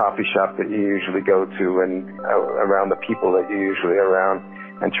the coffee shop that you usually go to and around the people that you're usually around,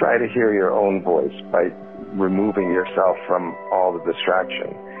 and try to hear your own voice by removing yourself from all the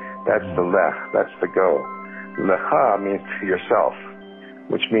distraction. That's the lech, that's the go. Lecha means to yourself,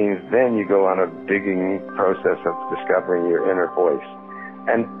 which means then you go on a digging process of discovering your inner voice.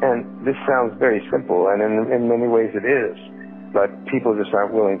 And this sounds very simple, and in many ways it is, but people just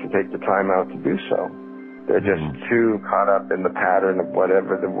aren't willing to take the time out to do so. They're just too caught up in the pattern of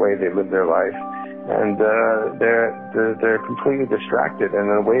whatever, the way they live their life, and they're completely distracted.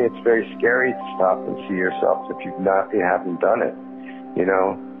 And in a way, it's very scary to stop and see yourself if you haven't done it. You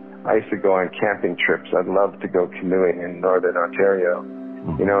know, I used to go on camping trips. I'd love to go canoeing in northern Ontario,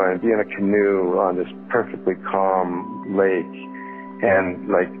 you know, and be in a canoe on this perfectly calm lake, and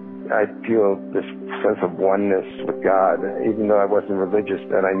like I feel this sense of oneness with God, even though I wasn't religious.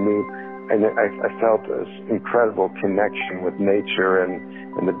 That I knew, and I felt this incredible connection with nature and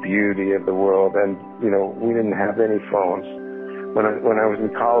the beauty of the world. And you know, we didn't have any phones. When I was in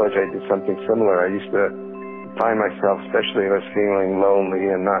college, I did something similar. I used to find myself, especially if I was feeling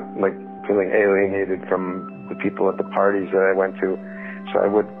lonely and not like feeling alienated from the people at the parties that I went to. So I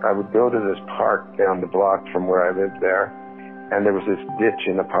would go to this park down the block from where I lived there, and there was this ditch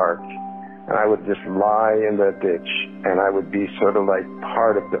in the park, and I would just lie in the ditch, and I would be sort of like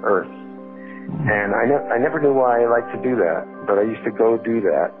part of the earth. And I never knew why I liked to do that, but I used to go do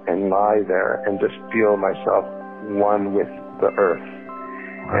that and lie there and just feel myself one with the earth.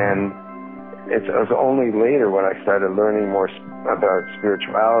 And it was only later when I started learning more about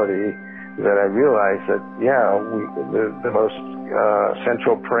spirituality that I realized that, the most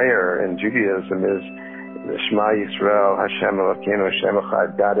central prayer in Judaism is Shema Yisrael, Hashem Elokeinu, Hashem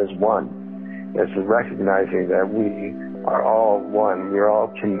Echad, God is one. It's recognizing that we are all one. We're all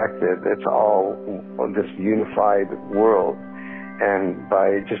connected. It's all this unified world. And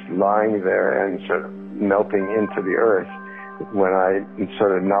by just lying there and sort of melting into the earth, when I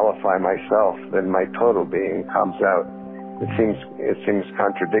sort of nullify myself, then my total being comes out. It seems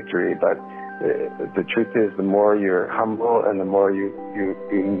contradictory, but the truth is, the more you're humble and the more you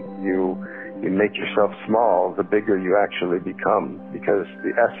make yourself small, the bigger you actually become, because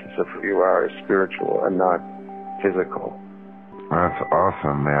the essence of who you are is spiritual and not physical. That's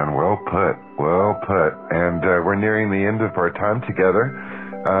awesome, man. Well put. And we're nearing the end of our time together.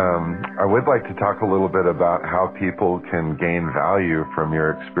 I would like to talk a little bit about how people can gain value from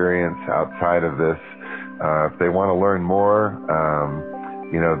your experience outside of this. If they want to learn more,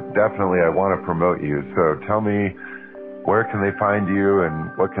 definitely I want to promote you. So tell me, where can they find you,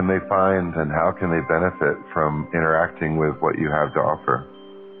 and what can they find, and how can they benefit from interacting with what you have to offer?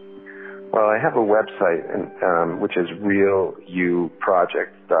 Well, I have a website, which is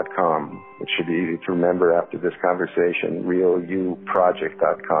realuproject.com. It should be easy to remember after this conversation,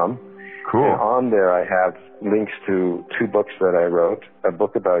 realuproject.com. Cool. And on there I have links to 2 books that I wrote, a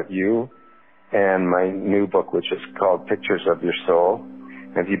book about you and my new book, which is called Pictures of Your Soul.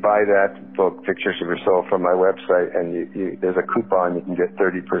 And if you buy that book, Pictures of Your Soul, from my website, and there's a coupon, you can get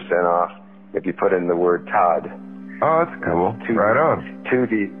 30% off if you put in the word Todd. Oh, that's cool. Right on. 2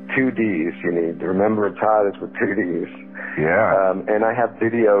 Ds you need. Remember, Todd is with 2 Ds. Yeah. And I have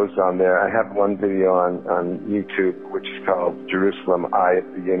videos on there. I have one video on YouTube, which is called Jerusalem, Eye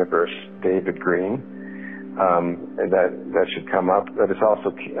of the Universe, David Green. And that should come up. But it's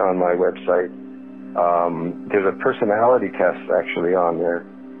also on my website. There's a personality test actually on there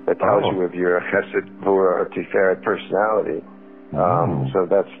that tells you if you're a Chesed, Gvura, or Tiferet personality. So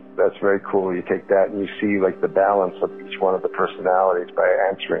that's very cool. You take that and you see like the balance of each one of the personalities by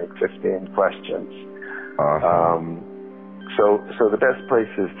answering 15 questions. Awesome. So the best place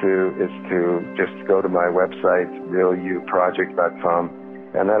is to just go to my website, realuproject.com,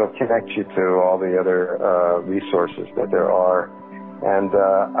 and that'll connect you to all the other resources that there are. And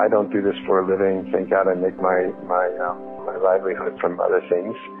I don't do this for a living. Thank God I make my livelihood from other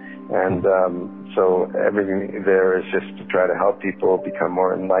things. And so everything there is just to try to help people become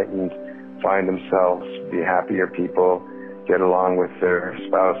more enlightened, find themselves, be happier people, get along with their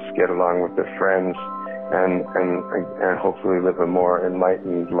spouse, get along with their friends, and hopefully live a more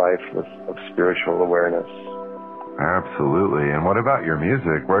enlightened life of spiritual awareness. Absolutely. And what about your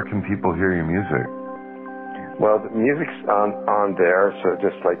music? Where can people hear your music? Well, the music's on there, so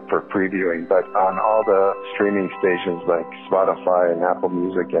just like for previewing, but on all the streaming stations like Spotify and Apple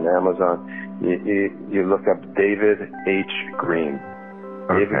Music and Amazon, you look up David H. Green.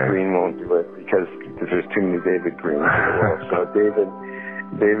 Okay. David Green won't do it because there's too many David Greens in the world. So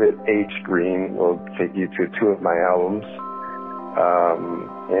David H. Green will take you to 2 of my albums.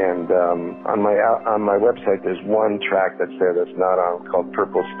 On my website, there's one track that's there that's not on, called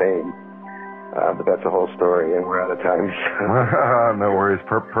Purple Stain. But that's a whole story, and we're out of time. No worries.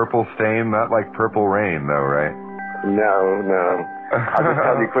 Purple Stain, not like Purple Rain, though, right? No. I'll just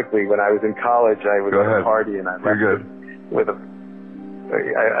tell you quickly. When I was in college, I was at a party, and I left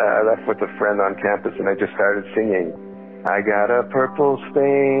I left with a friend on campus, and I just started singing. I got a purple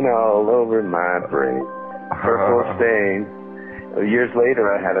stain all over my brain. Purple stain. Years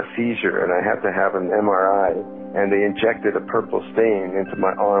later, I had a seizure, and I had to have an MRI. and they injected a purple stain into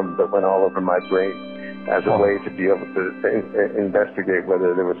my arm that went all over my brain as a way to be able to investigate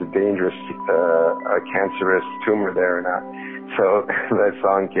whether there was a dangerous, cancerous tumor there or not. So that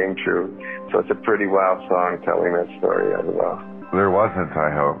song came true. So it's a pretty wild song telling that story as well. There wasn't, I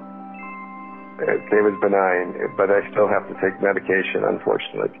hope. It was benign, but I still have to take medication,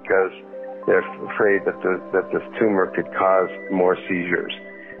 unfortunately, because they're afraid that this tumor could cause more seizures.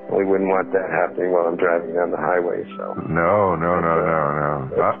 We wouldn't want that happening while I'm driving down the highway. So no.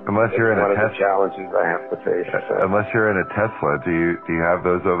 Unless you're in a Tesla. One of the challenges I have to face. So. Unless you're in a Tesla, do you have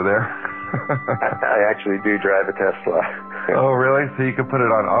those over there? I actually do drive a Tesla. Oh, really? So you can put it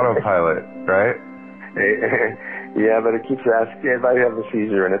on autopilot, right? Yeah, but it keeps asking if I have a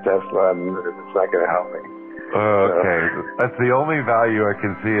seizure in a Tesla, and it's not going to help me. Oh, okay. So. That's the only value I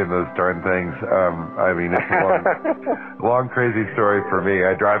can see in those darn things. I mean, it's a long, crazy story for me.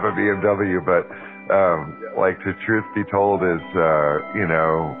 I drive a BMW, but, the truth be told is,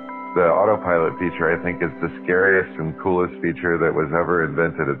 the autopilot feature, I think, is the scariest and coolest feature that was ever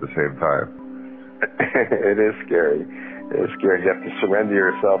invented at the same time. It is scary. It is scary. You have to surrender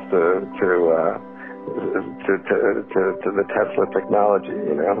yourself to the Tesla technology,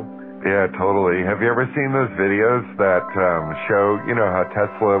 Yeah, totally. Have you ever seen those videos that show, how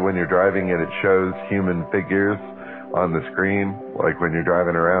Tesla, when you're driving it, it shows human figures on the screen, like when you're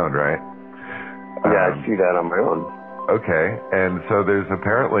driving around, right? Yeah, I see that on my own. Okay, and so there's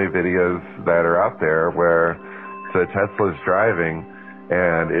apparently videos that are out there where the Tesla's driving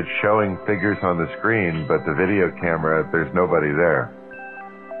and it's showing figures on the screen, but the video camera, there's nobody there.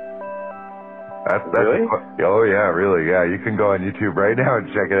 That's really? Oh yeah, really, yeah. You can go on YouTube right now and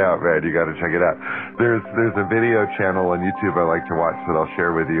check it out, man. You got to check it out. There's a video channel on YouTube I like to watch that I'll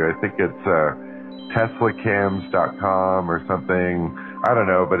share with you. I think it's TeslaCams.com or something. I don't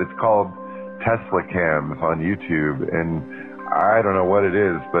know, but it's called Tesla Cams on YouTube, and I don't know what it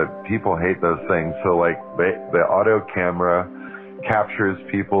is, but people hate those things. So the auto camera captures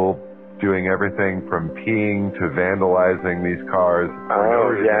people doing everything from peeing to vandalizing these cars. Oh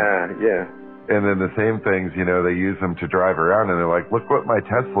yeah. And then the same things, they use them to drive around, and they're like, look what my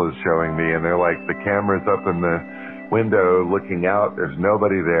Tesla's showing me. And they're like, the camera's up in the window looking out. There's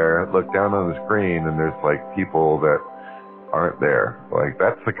nobody there. Look down on the screen, and there's people that aren't there.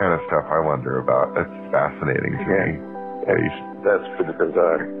 That's the kind of stuff I wonder about. That's fascinating to me. That's pretty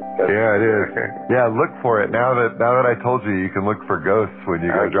bizarre. Yeah, it is. Okay. Yeah, look for it. Now that I told you, you can look for ghosts when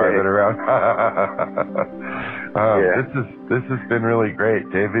you go driving around. This has been really great,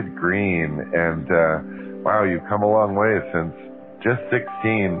 David Green, and wow, you've come a long way since just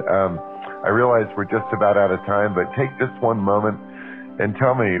 16. I realize we're just about out of time, but take just one moment and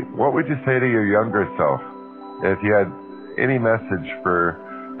tell me, what would you say to your younger self if you had any message for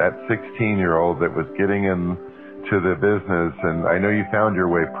that 16-year-old that was getting into the business? And I know you found your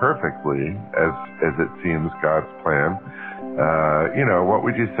way perfectly, as it seems God's plan. What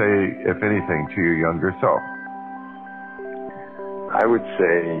would you say, if anything, to your younger self? I would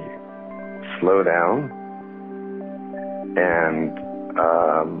say slow down and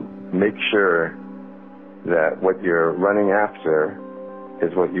make sure that what you're running after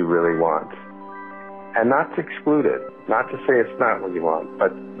is what you really want. And not to exclude it, not to say it's not what you want,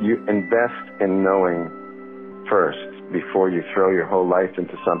 but you invest in knowing first before you throw your whole life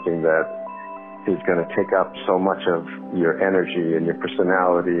into something that is going to take up so much of your energy and your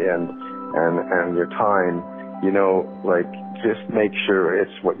personality and your time. Just make sure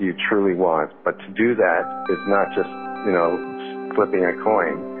it's what you truly want. But to do that is not just, flipping a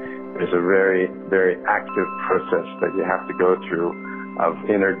coin. There's a very, very active process that you have to go through of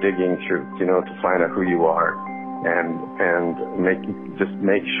inner digging through, to find out who you are, and make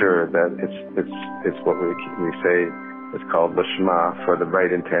sure that it's what we say is called lishma, for the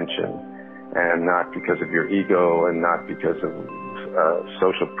right intention, and not because of your ego and not because of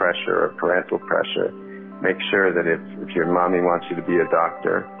social pressure or parental pressure. Make sure that if your mommy wants you to be a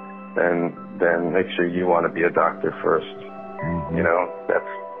doctor, then make sure you want to be a doctor first. Mm-hmm. There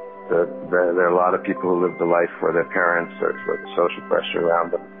are a lot of people who live the life for their parents or for the social pressure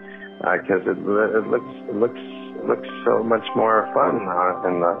around them, because it looks so much more fun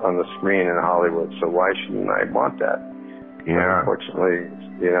on the screen in Hollywood. So why shouldn't I want that? Yeah. But unfortunately,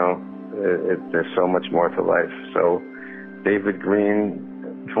 there's so much more to life. So David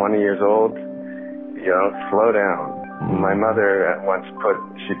Green, 20 years old, slow down. Mm-hmm. My mother once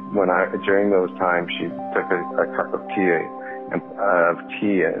during those times, she took a cup of tea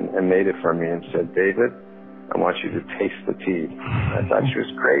and made it for me and said, David, I want you to taste the tea. I thought she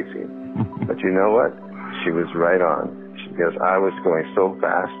was crazy. But you know what? She was right on. Because I was going so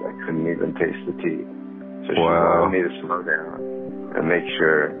fast, I couldn't even taste the tea. So she wanted me to slow down and make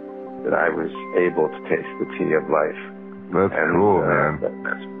sure that I was able to taste the tea of life. That's cool, man.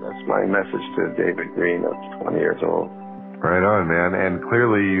 That's my message to David Green of 20 years old. Right on, man. And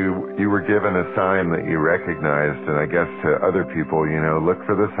clearly you were given a sign that you recognized, and I guess to other people, look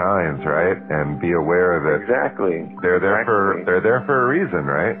for the signs, right? And be aware that they're there for a reason,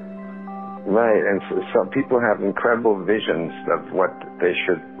 right? Right, and so some people have incredible visions of what they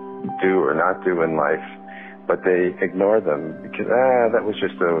should do or not do in life, but they ignore them because that was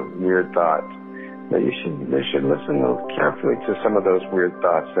just a weird thought. But they should listen carefully to some of those weird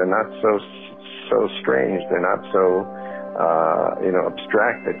thoughts. They're not so strange. They're not so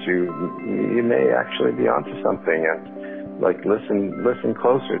abstract that you may actually be onto something. And like listen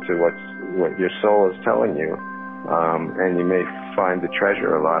closer to what your soul is telling you, and you may find the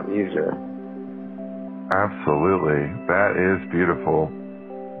treasure a lot easier. Absolutely, that is beautiful.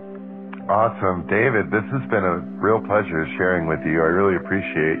 Awesome. David, this has been a real pleasure sharing with you. I really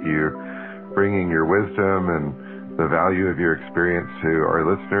appreciate you bringing your wisdom and the value of your experience to our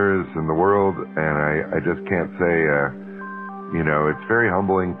listeners and the world. And I just can't say, it's very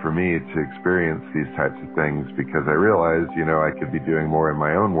humbling for me to experience these types of things because I realize, I could be doing more in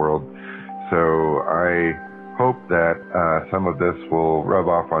my own world. So I hope that some of this will rub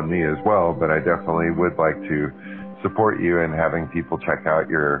off on me as well, but I definitely would like to support you in having people check out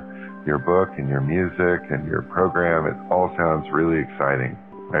your book and your music and your program. It all sounds really exciting.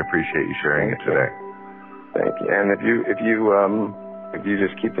 I appreciate you sharing it today. Thank you. And if you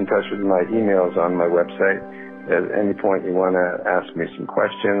just keep in touch with my emails on my website, at any point you want to ask me some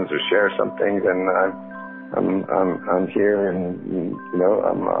questions or share something, then I'm here, and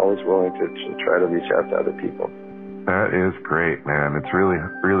I'm always willing to try to reach out to other people. That is great, man. It's really,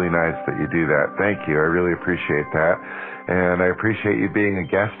 really nice that you do that. Thank you. I really appreciate that. And I appreciate you being a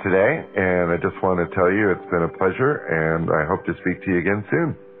guest today. And I just want to tell you it's been a pleasure, and I hope to speak to you again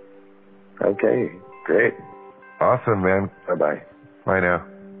soon. Okay, great. Awesome, man. Bye-bye. Bye now.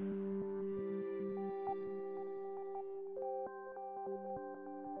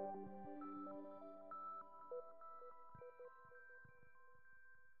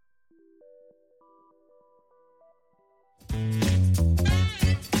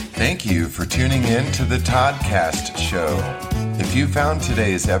 Thank you for tuning in to the Toddcast Show. If you found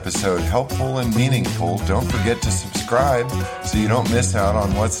today's episode helpful and meaningful, don't forget to subscribe so you don't miss out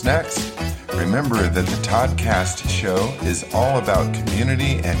on what's next. Remember that the Toddcast Show is all about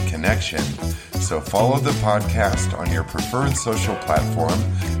community and connection, so follow the podcast on your preferred social platform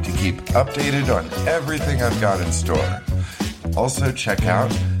to keep updated on everything I've got in store. Also check out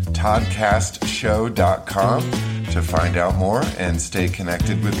toddcastshow.com to find out more and stay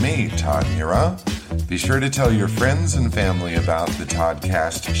connected with me, Todd Murat. Be sure to tell your friends and family about the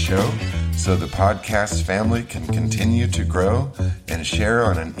Toddcast Show so the podcast family can continue to grow and share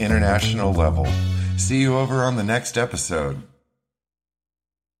on an international level. See you over on the next episode.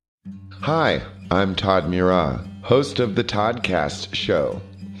 Hi, I'm Todd Murat, host of the Toddcast Show,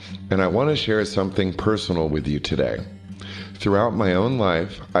 and I want to share something personal with you today. Throughout my own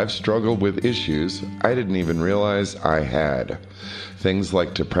life, I've struggled with issues I didn't even realize I had. Things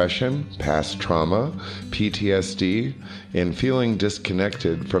like depression, past trauma, PTSD, and feeling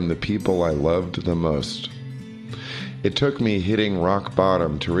disconnected from the people I loved the most. It took me hitting rock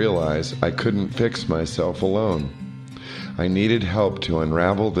bottom to realize I couldn't fix myself alone. I needed help to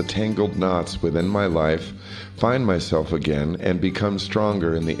unravel the tangled knots within my life, find myself again, and become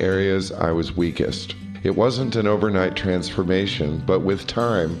stronger in the areas I was weakest. It wasn't an overnight transformation, but with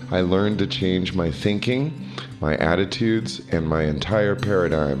time, I learned to change my thinking, my attitudes, and my entire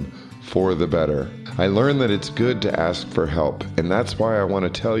paradigm for the better. I learned that it's good to ask for help, and that's why I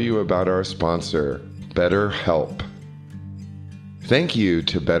want to tell you about our sponsor, BetterHelp. Thank you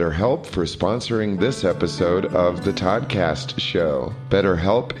to BetterHelp for sponsoring this episode of the Toddcast Show.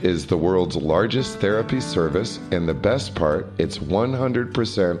 BetterHelp is the world's largest therapy service, and the best part, it's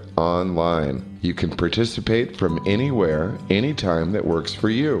 100% online. You can participate from anywhere, anytime that works for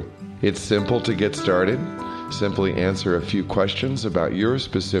you. It's simple to get started. Simply answer a few questions about your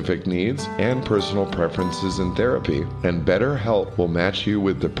specific needs and personal preferences in therapy, and BetterHelp will match you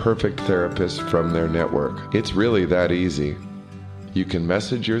with the perfect therapist from their network. It's really that easy. You can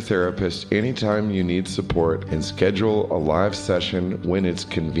message your therapist anytime you need support and schedule a live session when it's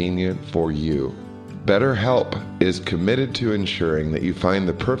convenient for you. BetterHelp is committed to ensuring that you find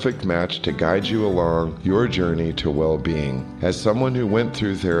the perfect match to guide you along your journey to well-being. As someone who went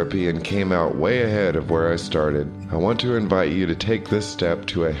through therapy and came out way ahead of where I started, I want to invite you to take this step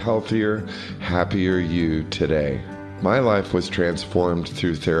to a healthier, happier you today. My life was transformed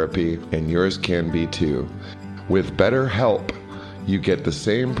through therapy, and yours can be too. With BetterHelp, you get the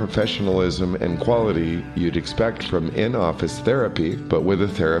same professionalism and quality you'd expect from in-office therapy, but with a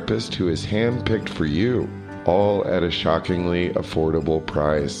therapist who is hand-picked for you, all at a shockingly affordable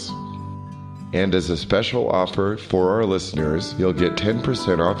price. And as a special offer for our listeners, you'll get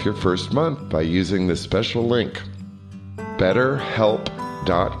 10% off your first month by using this special link,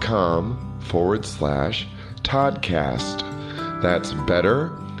 betterhelp.com/Toddcast. That's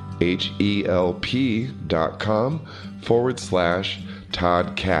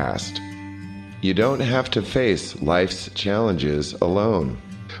betterhelp.com/Toddcast. You don't have to face life's challenges alone.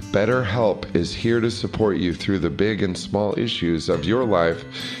 BetterHelp is here to support you through the big and small issues of your life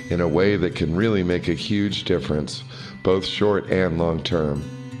in a way that can really make a huge difference, both short and long term.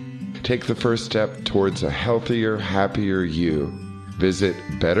 Take the first step towards a healthier, happier you. Visit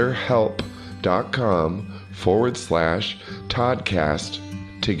betterhelp.com/Toddcast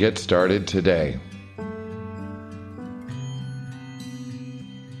to get started today.